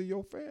opposition to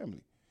your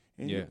family.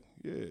 And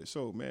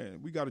so,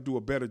 man, we got to do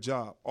a better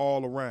job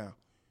all around,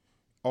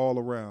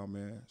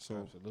 man. So,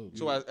 Absolutely.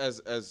 So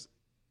as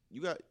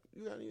you got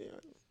anything?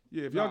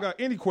 yeah, if y'all got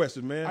any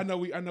questions, man. I know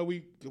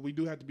we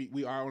do have to be.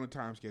 We are on a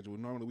time schedule.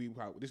 Normally,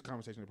 this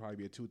conversation would probably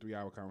be a 2-3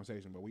 hour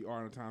conversation, but we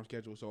are on a time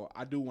schedule. So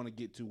I do want to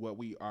get to what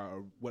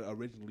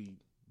originally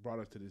brought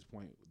us to this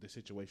point, the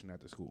situation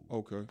at the school.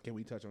 Okay. Can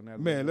we touch on that?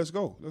 Man, let's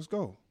go.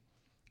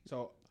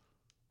 So,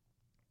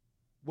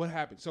 what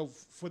happened? So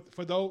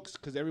for those,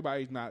 because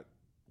everybody's not,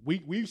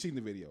 we've seen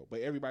the video, but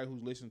everybody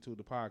who's listening to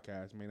the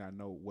podcast may not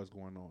know what's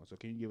going on. So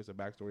can you give us a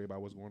backstory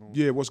about what's going on?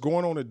 Yeah, what's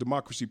going on at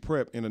Democracy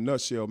Prep in a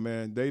nutshell,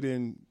 man, they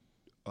didn't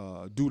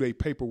do their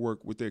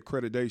paperwork with their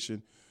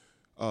accreditation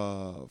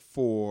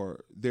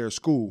for their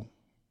school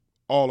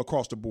all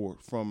across the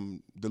board,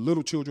 from the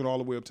little children all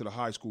the way up to the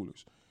high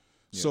schoolers.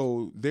 Yes.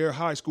 So their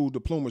high school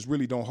diplomas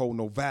really don't hold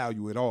no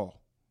value at all.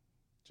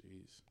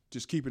 Jeez.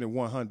 Just keeping it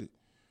 100.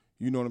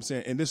 You know what I'm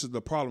saying? And this is the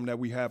problem that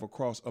we have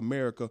across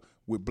America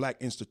with black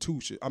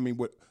institutions. I mean,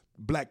 with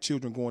black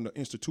children going to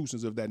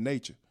institutions of that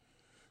nature.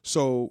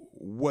 So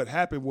what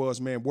happened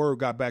was, man, word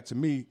got back to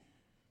me,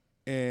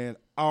 and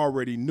I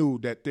already knew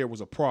that there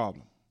was a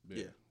problem.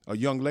 Yeah. A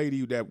young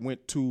lady that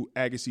went to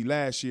Agassiz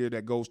last year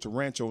that goes to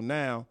Rancho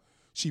now,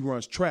 she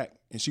runs track,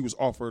 and she was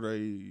offered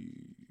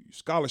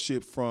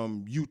scholarship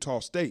from Utah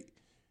State.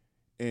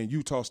 And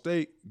Utah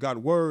State got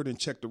word and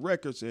checked the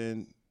records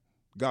and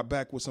got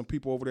back with some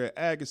people over there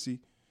at Agassi,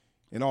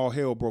 and all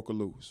hell broke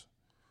loose.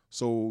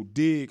 So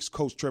Diggs,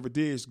 Coach Trevor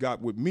Diggs,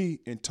 got with me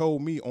and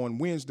told me on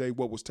Wednesday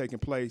what was taking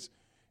place,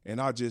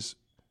 and I just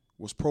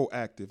was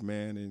proactive,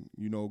 man,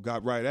 and,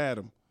 got right at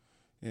him.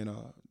 And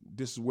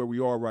this is where we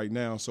are right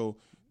now. So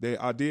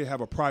I did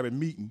have a private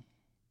meeting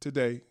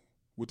today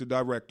with the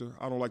director.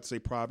 I don't like to say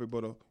private,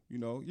 but,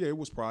 it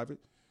was private.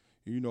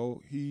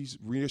 He's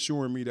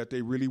reassuring me that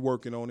they really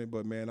working on it,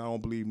 but, man, I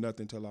don't believe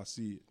nothing until I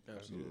see it.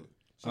 Absolutely.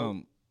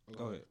 So,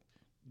 go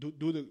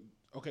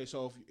ahead.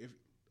 So if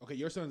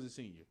your son's a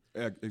senior.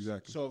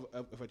 Exactly. So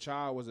if a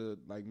child was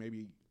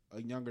maybe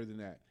younger than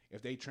that,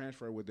 if they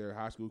transfer with their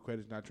high school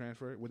credits not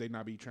transferred, would they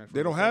not be transferred?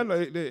 They don't have.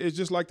 It's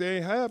just like they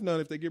ain't have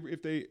none if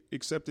they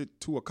accept it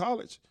to a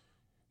college.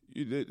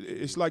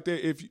 It's like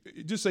if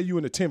just say you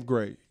in the 10th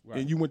grade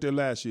and you went there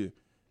last year,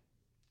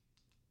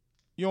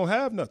 you don't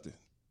have nothing.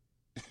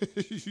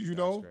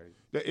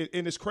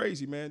 And it's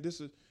crazy, man. This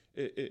is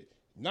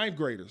 9th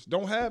graders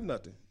don't have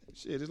nothing.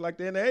 Shit, it's like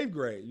they're in the 8th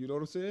grade. You know what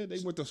I'm saying? They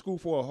went to school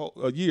for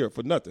a year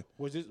for nothing.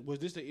 Was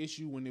this the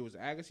issue when it was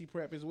Agassi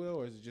prep as well,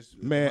 or is it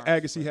just man?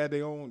 Agassi had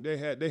their own. They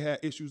had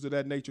issues of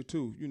that nature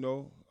too.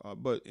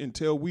 But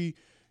until we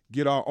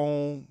get our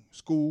own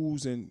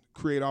schools and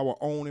create our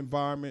own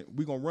environment,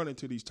 we're gonna run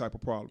into these type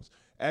of problems.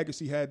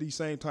 Agassi had these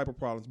same type of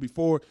problems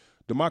before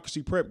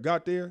Democracy Prep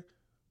got there.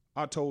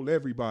 I told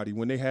everybody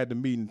when they had the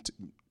meeting,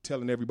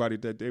 telling everybody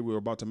that they were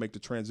about to make the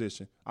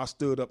transition. I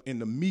stood up in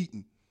the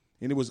meeting,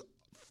 and it was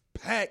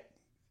packed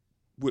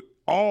with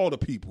all the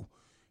people.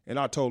 And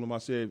I told them, I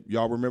said,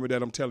 y'all remember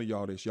that I'm telling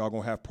y'all this. Y'all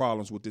going to have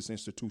problems with this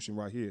institution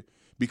right here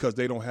because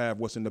they don't have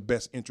what's in the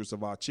best interest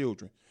of our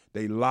children.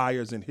 They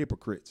liars and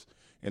hypocrites.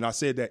 And I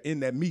said that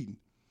in that meeting.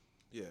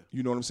 Yeah.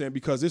 You know what I'm saying?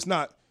 Because it's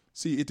not,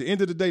 at the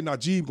end of the day,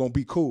 Najib going to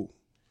be cool.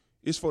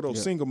 It's for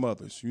those single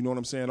mothers, you know what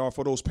I'm saying, or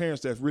for those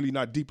parents that's really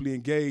not deeply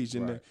engaged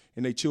in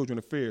their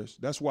children's affairs.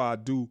 That's why I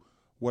do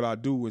what I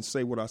do and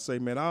say what I say,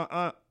 man.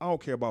 I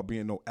don't care about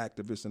being no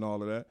activist and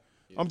all of that.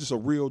 Yeah. I'm just a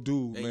real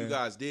dude, and man. You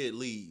guys did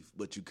leave,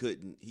 but you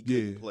couldn't. He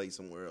couldn't play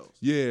somewhere else.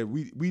 Yeah,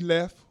 we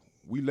left.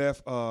 We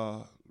left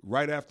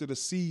right after the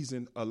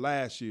season of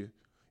last year,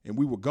 and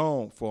we were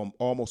gone for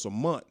almost a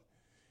month.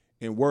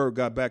 And word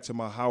got back to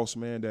my house,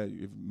 man, that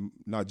if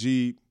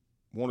Najib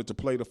wanted to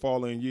play the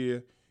following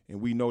year, and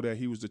we know that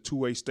he was the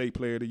 2A state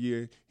player of the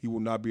year, he will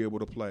not be able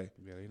to play.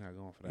 Yeah, they're not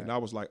going for that. And I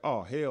was like,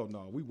 oh, hell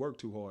no. We worked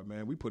too hard,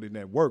 man. We put in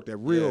that work, that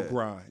real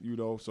grind,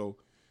 So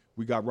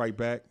we got right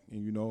back,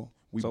 and,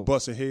 we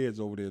busting heads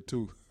over there,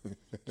 too.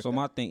 So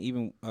my thing,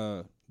 even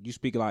you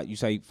speak a lot, you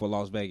say for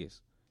Las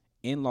Vegas.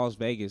 In Las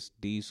Vegas,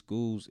 these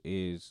schools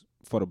is,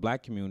 for the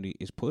black community,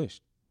 is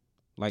pushed.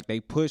 Like, they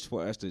push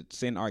for us to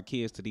send our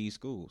kids to these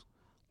schools.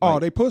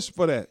 Like, they push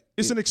for that.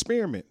 It's an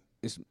experiment.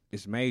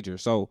 It's major.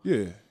 So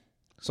yeah.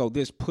 So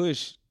this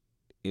push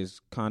is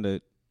kind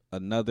of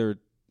another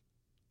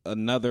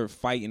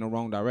fight in the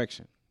wrong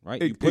direction,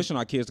 right? You're pushing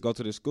our kids to go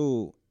to the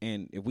school,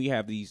 and if we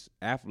have these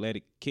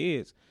athletic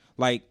kids,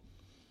 like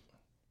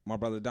my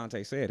brother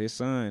Dante said, his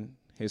son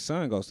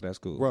goes to that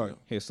school. Right.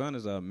 His son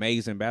is an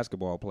amazing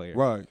basketball player.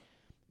 Right.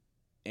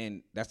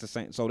 And that's the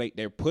same. So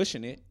they're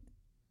pushing it,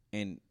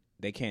 and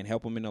they can't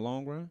help him in the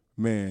long run.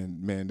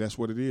 Man, that's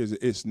what it is.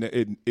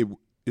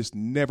 It's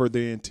never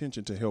their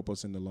intention to help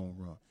us in the long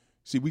run.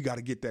 See, we got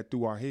to get that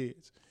through our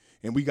heads,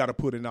 and we got to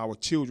put in our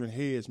children's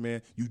heads,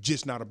 man. You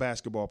just not a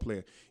basketball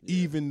player,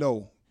 even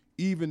though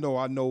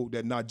I know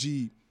that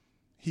Najib,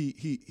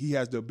 he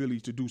has the ability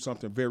to do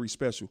something very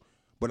special,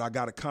 but I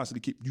got to constantly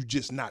keep. You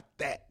just not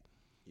that.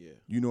 Yeah.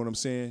 You know what I'm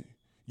saying?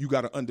 You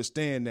got to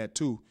understand that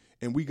too,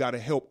 and we got to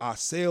help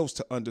ourselves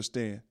to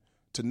understand,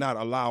 to not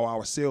allow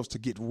ourselves to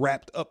get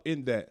wrapped up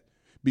in that,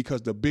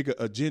 because the bigger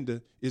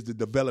agenda is the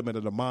development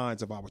of the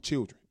minds of our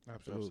children.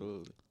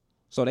 Absolutely.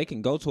 So they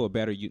can go to a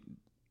better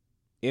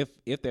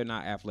if they're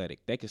not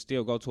athletic, they can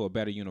still go to a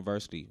better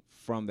university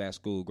from that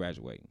school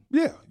graduating.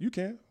 Yeah, you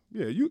can.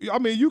 Yeah, you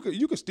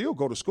could still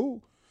go to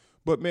school,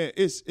 but man,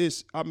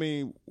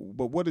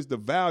 but what is the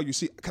value?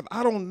 See, because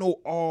I don't know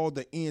all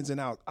the ins and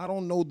outs. I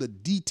don't know the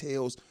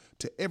details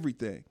to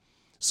everything.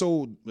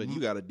 So, but you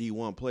got a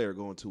D1 player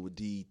going to a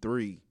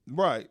D3,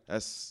 right?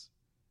 That's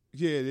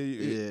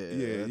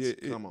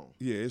come on.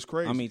 Yeah, it's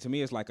crazy. I mean, to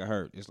me, it's like a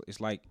hurt. It's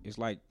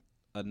like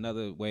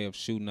another way of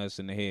shooting us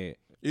in the head.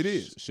 It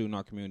is. Shooting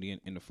our community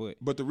in the foot.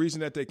 But the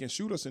reason that they can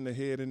shoot us in the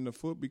head and in the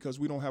foot, because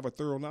we don't have a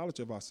thorough knowledge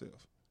of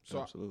ourselves.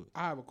 So absolutely.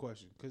 I have a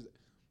question, because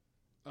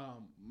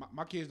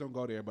my kids don't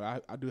go there,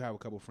 but I do have a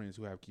couple friends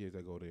who have kids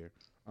that go there.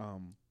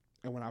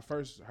 And when I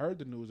first heard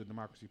the news of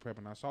Democracy Prep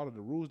and I saw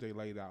the rules they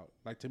laid out,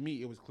 like, to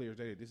me, it was clear as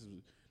day.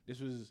 This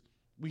was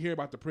we hear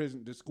about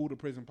the school to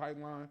prison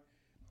pipeline,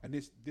 and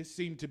this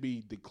seemed to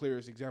be the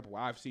clearest example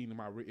I've seen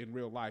in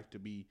real life to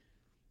be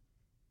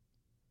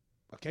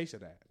a case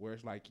of that, where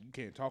it's like you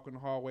can't talk in the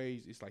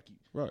hallways. It's like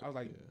I was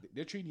like,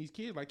 they're treating these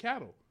kids like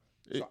cattle.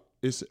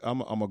 I'm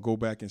gonna go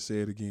back and say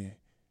it again.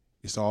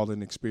 It's all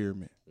an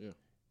experiment. Yeah.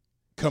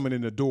 Coming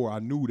in the door, I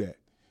knew that.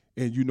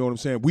 And you know what I'm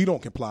saying? We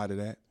don't comply to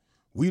that.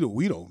 We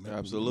don't, man.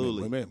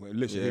 Absolutely. Man,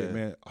 listen Yeah. here,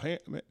 man.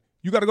 Man.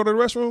 You got to go to the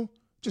restroom?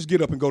 Just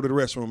get up and go to the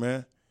restroom,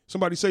 man.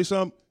 Somebody say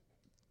something,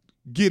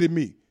 get at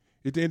me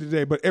at the end of the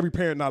day. But every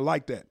parent not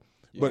like that.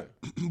 Yeah.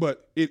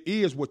 But it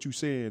is what you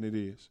saying it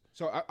is.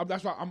 So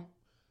that's why I'm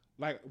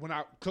like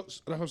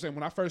that's what I'm saying.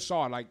 When I first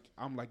saw it, like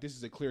I'm like, this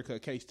is a clear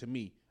cut case to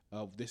me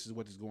of this is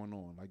what is going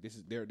on. Like this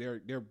is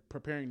they're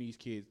preparing these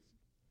kids'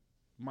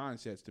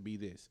 mindsets to be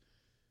this.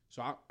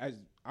 So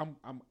I'm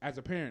as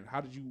a parent, how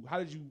did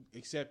you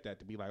accept that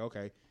to be like,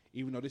 okay,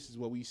 even though this is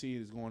what we see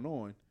is going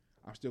on,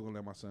 I'm still gonna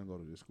let my son go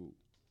to this school.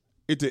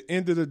 At the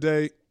end of the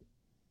day,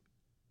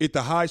 at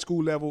the high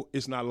school level,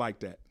 it's not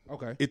like that.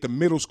 Okay. At the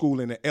middle school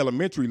and the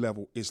elementary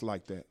level, it's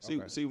like that. See,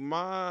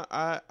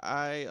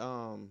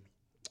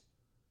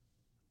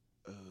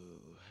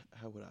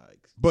 how would I?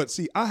 But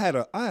see,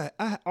 I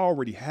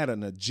already had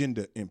an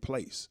agenda in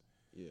place.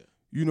 Yeah.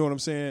 You know what I'm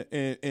saying?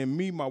 And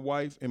me, my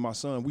wife, and my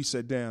son, we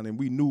sat down and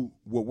we knew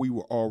what we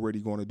were already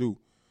going to do.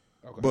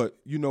 Okay. But,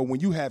 you know, when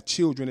you have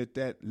children at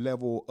that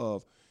level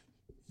of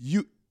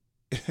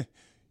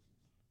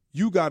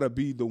you got to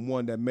be the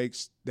one that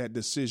makes that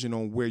decision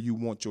on where you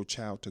want your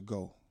child to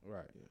go.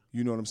 Right.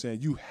 You know what I'm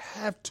saying? You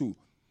have to.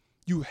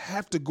 You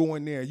have to go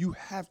in there. You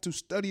have to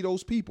study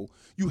those people.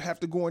 You have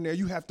to go in there.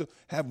 You have to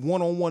have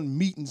one-on-one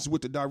meetings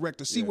with the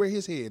director. See where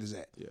his head is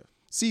at. Yeah.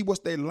 See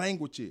what their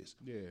language is.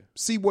 Yeah.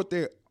 See what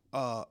they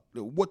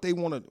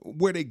want to,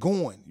 where they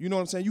going. You know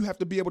what I'm saying? You have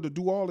to be able to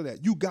do all of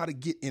that. You got to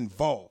get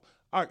involved.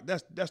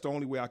 That's the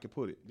only way I can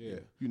put it. Yeah.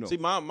 You know. See,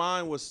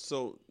 mine was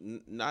so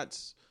not.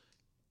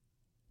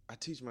 I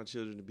teach my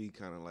children to be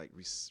kind of like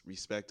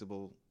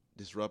respectable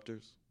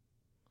disruptors,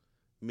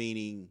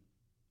 meaning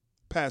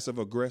passive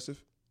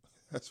aggressive.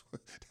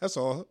 That's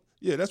all.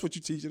 Yeah, that's what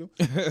you teaching them.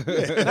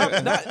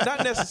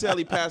 not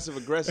necessarily passive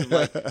aggressive.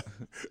 Like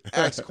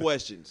ask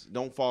questions.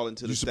 Don't fall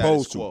into the You're status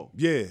supposed quo.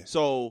 to. Yeah.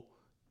 So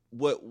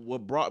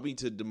what brought me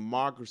to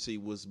democracy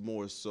was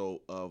more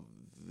so of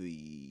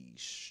the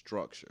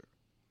structure,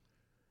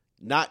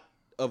 not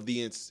of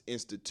the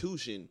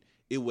institution.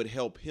 It would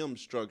help him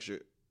structure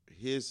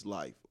his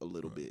life a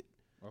little bit.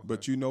 Okay.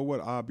 But you know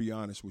what? I'll be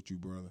honest with you,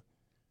 brother.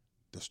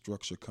 The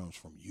structure comes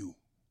from you.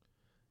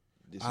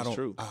 This is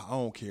true. I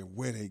don't care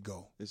where they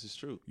go. This is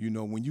true. You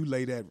know, when you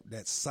lay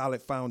that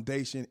solid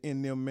foundation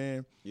in them,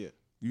 man. Yeah.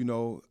 You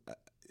know,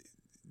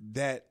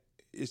 that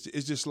it's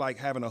just like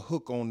having a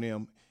hook on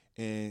them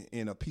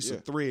and a piece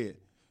of thread.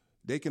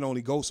 They can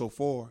only go so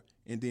far,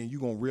 and then you're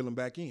gonna reel them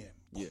back in.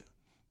 Yeah.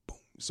 Boom.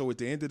 So at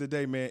the end of the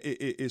day, man,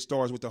 it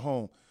starts with the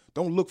home.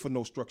 Don't look for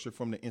no structure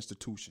from the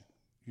institution.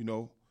 You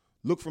know,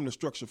 look from the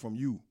structure from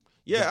you.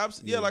 Yeah,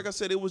 like I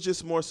said, it was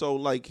just more so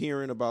like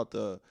hearing about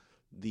the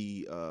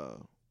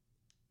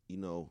you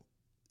know,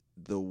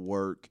 the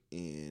work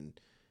and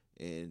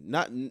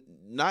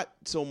not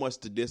so much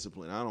the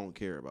discipline. I don't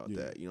care about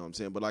that. You know what I'm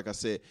saying? But like I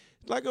said,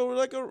 like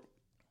a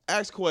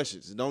ask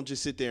questions. Don't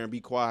just sit there and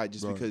be quiet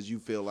just because you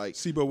feel like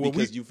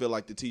you feel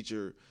like the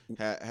teacher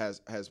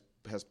has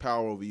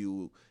power over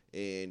you.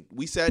 And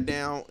we sat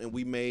down and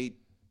we made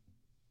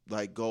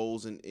like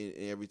goals and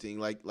everything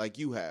like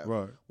you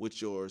have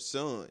with your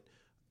son.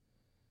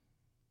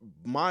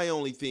 My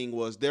only thing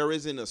was there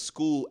isn't a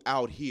school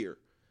out here.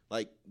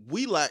 Like,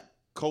 we lack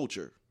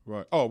culture.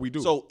 Right. Oh, we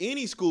do. So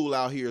any school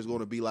out here is going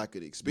to be like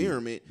an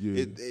experiment.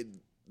 Yeah.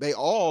 They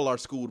all are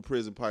school to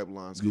prison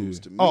pipeline schools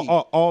to me.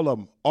 All of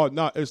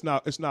them. It's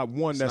not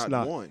one that's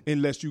not one.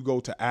 Unless you go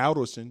to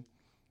Alderson.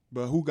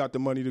 But who got the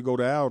money to go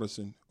to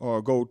Alderson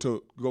or go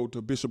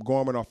to Bishop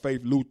Gorman or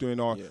Faith Lutheran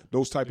or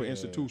those type of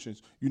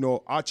institutions? You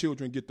know, our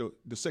children get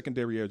the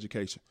secondary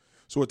education.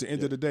 So at the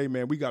end of the day,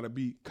 man, we got to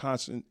be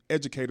constant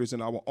educators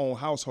in our own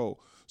household.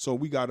 So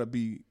we got to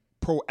be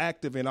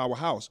proactive in our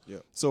house. Yeah.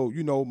 So,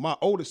 you know, my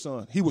oldest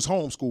son, he was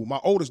homeschooled. My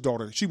oldest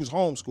daughter, she was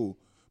homeschooled.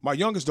 My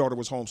youngest daughter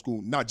was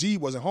homeschooled. Najee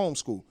wasn't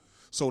homeschooled.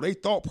 So they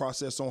thought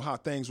process on how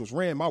things was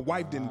ran. My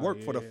wife didn't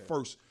work for the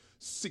first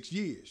 6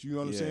 years. You know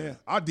what I'm saying?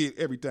 I did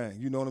everything.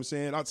 You know what I'm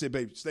saying? I'd say,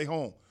 baby, stay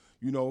home,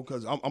 you know,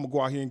 because I'm going to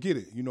go out here and get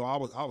it. You know, I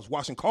was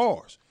washing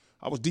cars.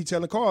 I was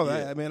detailing cars.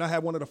 Yeah. I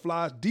had one of the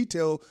flyest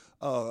detail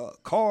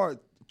car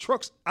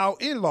trucks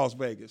out in Las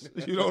Vegas.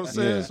 You know what I'm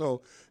saying? Yeah.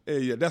 So,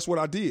 yeah, that's what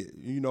I did,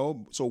 you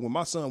know. So when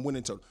my son went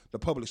into the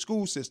public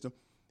school system,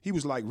 he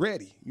was like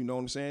ready, you know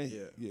what I'm saying?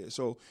 Yeah.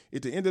 So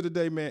at the end of the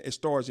day, man, it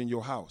starts in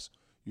your house,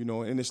 you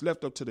know, and it's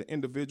left up to the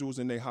individuals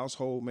in their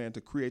household, man,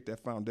 to create that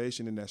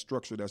foundation and that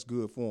structure that's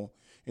good for them.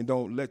 And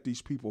don't let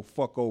these people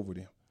fuck over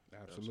them.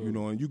 Absolutely. You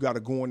know, and you got to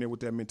go in there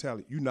with that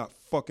mentality. You're not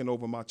fucking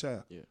over my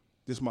child. Yeah.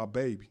 This is my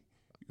baby,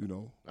 you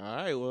know. All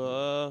right.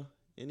 Well,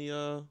 any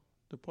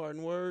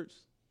departing words?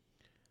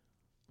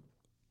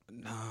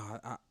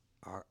 Nah,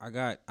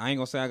 I ain't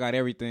gonna say I got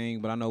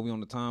everything, but I know we on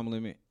the time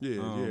limit.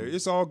 Yeah,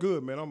 it's all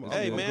good, man. I'm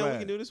Hey, I'm man, glad. we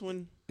can do this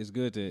one. It's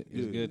good to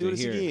Do to this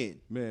hear.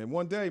 again. Man,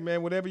 one day,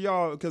 man, whatever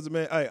y'all, because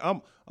man, hey,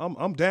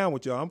 I'm down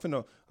with y'all. I'm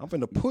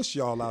finna push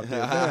y'all out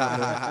there.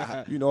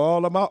 Man. You know,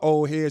 all of my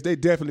old heads, they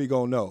definitely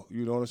gonna know.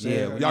 You know what I'm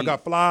saying? Yeah, Y'all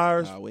got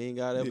flyers, Nah, we ain't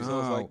got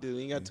episodes like this.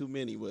 We ain't got too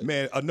many, but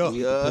man. Enough.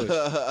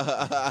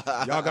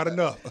 Y'all got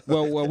enough.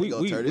 Well, we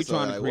gonna turn this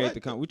trying on to like,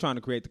 create what? we trying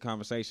to create the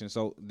conversation.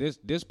 So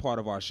this part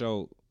of our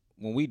show,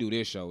 when we do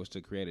this show, is to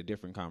create a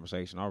different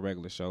conversation. Our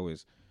regular show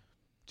is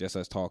just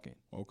us talking.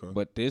 Okay.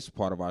 But this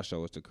part of our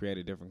show is to create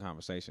a different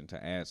conversation,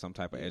 to add some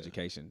type of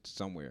education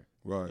somewhere.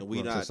 Right. And we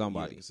right. not to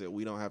somebody. like I said,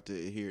 we don't have to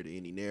adhere to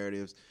any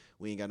narratives.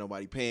 We ain't got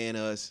nobody paying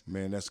us,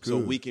 Man, that's good. so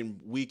we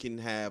can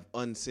have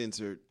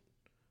uncensored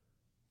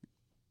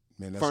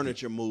man, that's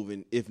furniture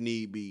moving if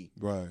need be.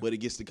 Right. But it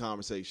gets the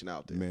conversation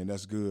out there. Man,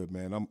 that's good,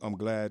 man. I'm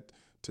glad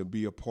to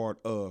be a part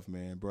of,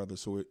 man, brother.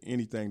 So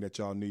anything that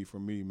y'all need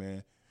from me,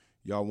 man,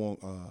 y'all want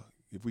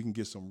if we can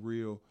get some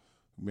real,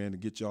 man, to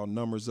get y'all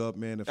numbers up,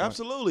 man. If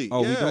Absolutely.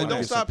 Oh, we yeah, doing don't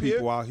that. stop Some here.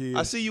 people out here.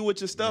 I see you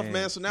with your stuff,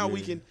 man. So now yeah.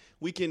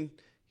 we can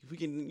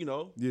you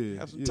know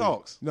have some yeah.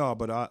 talks. No,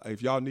 but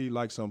if y'all need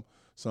like some,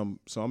 I'm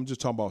just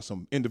talking about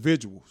some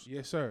individuals.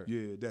 Yes, sir.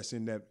 Yeah, that's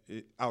in that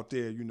out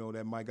there, you know,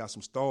 that might got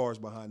some stars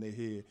behind their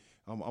head.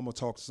 I'm gonna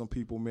talk to some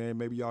people, man.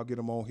 Maybe y'all get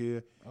them on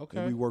here. Okay.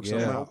 And we work Yeah.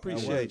 something I out.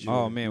 appreciate you.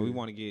 Oh man, we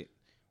want to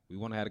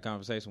have a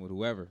conversation with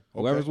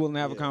whoever's willing to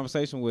have a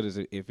conversation with us.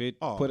 If it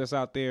put us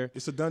out there,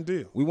 It's a done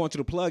deal. we want you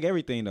to plug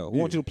everything though. We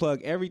want you to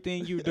plug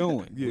everything you're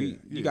doing.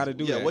 You got to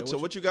do Yeah, that.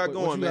 what you got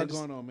going, What you man? got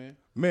going on, man?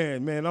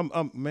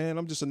 Man,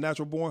 I'm just a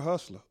natural born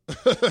hustler.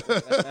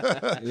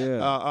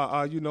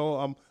 Yeah. You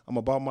know, I'm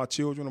about my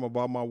children. I'm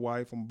about my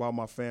wife. I'm about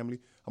my family.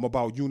 I'm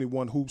about Unit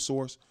 1 Hoop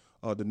Source,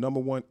 the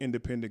 #1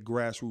 independent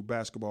grassroots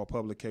basketball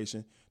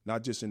publication,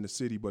 not just in the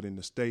city but in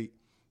the state.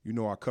 You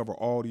know, I cover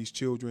all these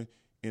children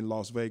in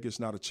Las Vegas.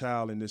 Not a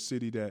child in this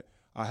city that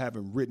I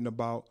haven't written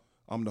about.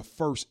 I'm the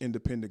first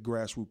independent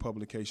grassroots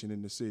publication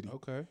in the city.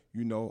 Okay.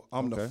 You know,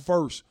 I'm the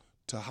first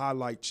to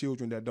highlight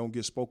children that don't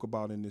get spoke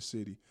about in this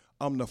city.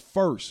 I'm the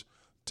first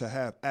to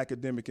have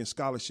academic and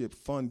scholarship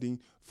funding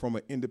from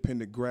an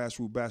independent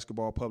grassroots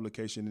basketball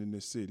publication in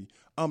this city.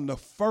 I'm the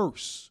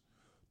first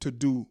to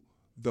do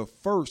the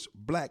first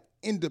black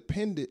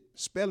independent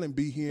spelling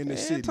bee here in the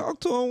city. Talk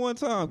to him one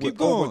time. Keep With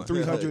going. over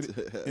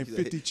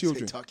 350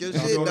 children. Talk your You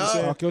know shit, what I'm dog.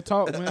 saying? Talk your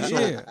talk, man.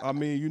 Yeah. I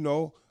mean, you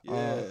know,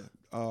 Yeah.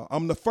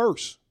 I'm the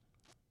first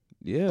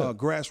Yeah.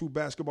 grassroots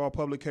basketball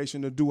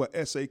publication to do an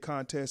essay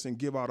contest and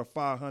give out a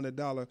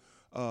 $500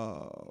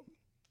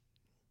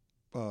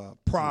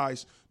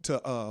 prize to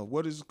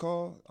what is it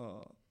called?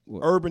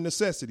 What? Urban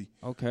Necessity.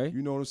 Okay.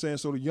 You know what I'm saying?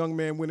 So the young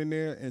man went in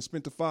there and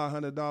spent the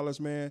 $500,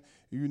 man.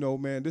 You know,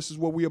 man, this is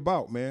what we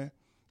about, man.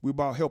 We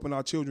about helping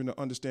our children to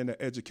understand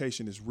that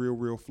education is real,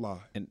 real fly.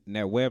 And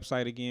that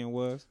website again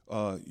was?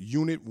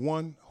 Unit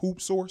 1 Hoop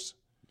Source.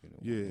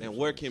 Yeah. And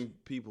where can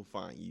people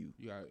find you?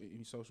 You got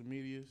any social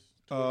medias?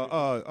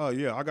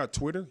 Yeah, I got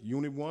Twitter,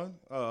 Unit 1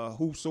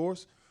 Hoop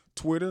Source.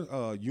 Twitter,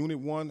 Unit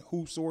 1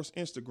 Hoop Source.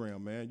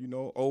 Instagram, man. You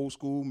know, old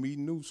school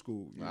meeting new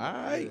school. You know? All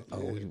right. Oh,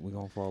 we're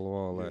going to follow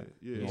all that.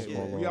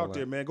 Yeah. We out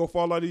there, man. Go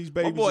follow these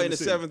My babies. boy in the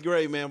city. 7th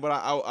grade, man, but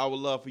I would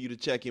love for you to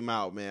check him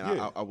out, man.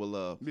 Yeah. I would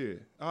love. Yeah,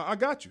 I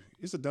got you.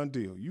 It's a done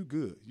deal. You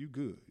good. You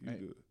good. Hey,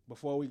 good.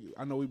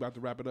 I know we about to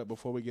wrap it up.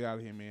 Before we get out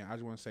of here, man, I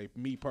just want to say,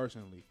 me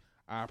personally,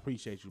 I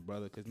appreciate you,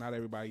 brother, because not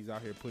everybody's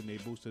out here putting their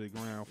boots to the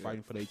ground,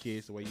 fighting for their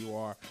kids the way you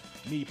are.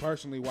 Me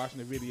personally, watching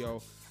the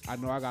video, I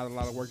know I got a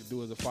lot of work to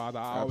do as a father.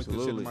 I always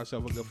consider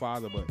myself a good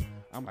father, but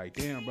I'm like,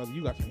 damn, brother,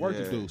 you got some work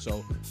to do.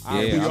 So Yeah,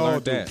 we I all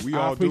learned do. that. We I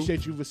all do.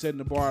 appreciate you for setting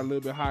the bar a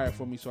little bit higher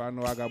for me, so I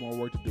know I got more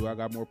work to do. I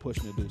got more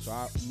pushing to do. So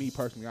me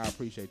personally, I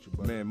appreciate you,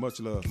 brother. Man, much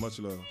love. Much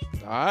love.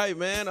 All right,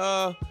 man.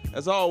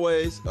 As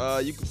always,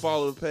 you can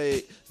follow the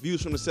page,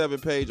 Views from the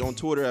 7 page on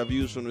Twitter at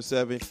Views from the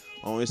 7,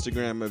 on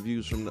Instagram at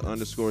Views from the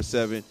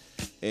 _7,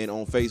 and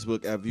on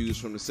Facebook at Views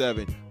from the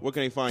 7. Where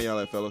can they find y'all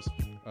at, fellas?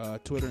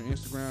 Twitter and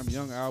Instagram,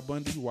 Young Al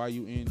Bundy,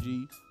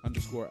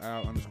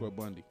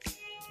 YUNG_Al_Bundy.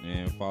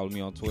 And follow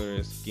me on Twitter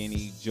at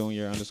Skinny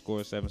Junior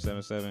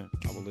 _777,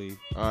 I believe.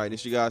 All right,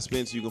 this your guy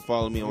Spence. You can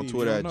follow me on Hey,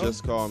 Twitter you at don't know?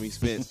 Just Call Me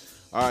Spence.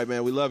 All right,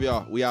 man. We love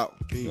y'all. We out.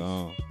 Peace.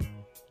 Gone.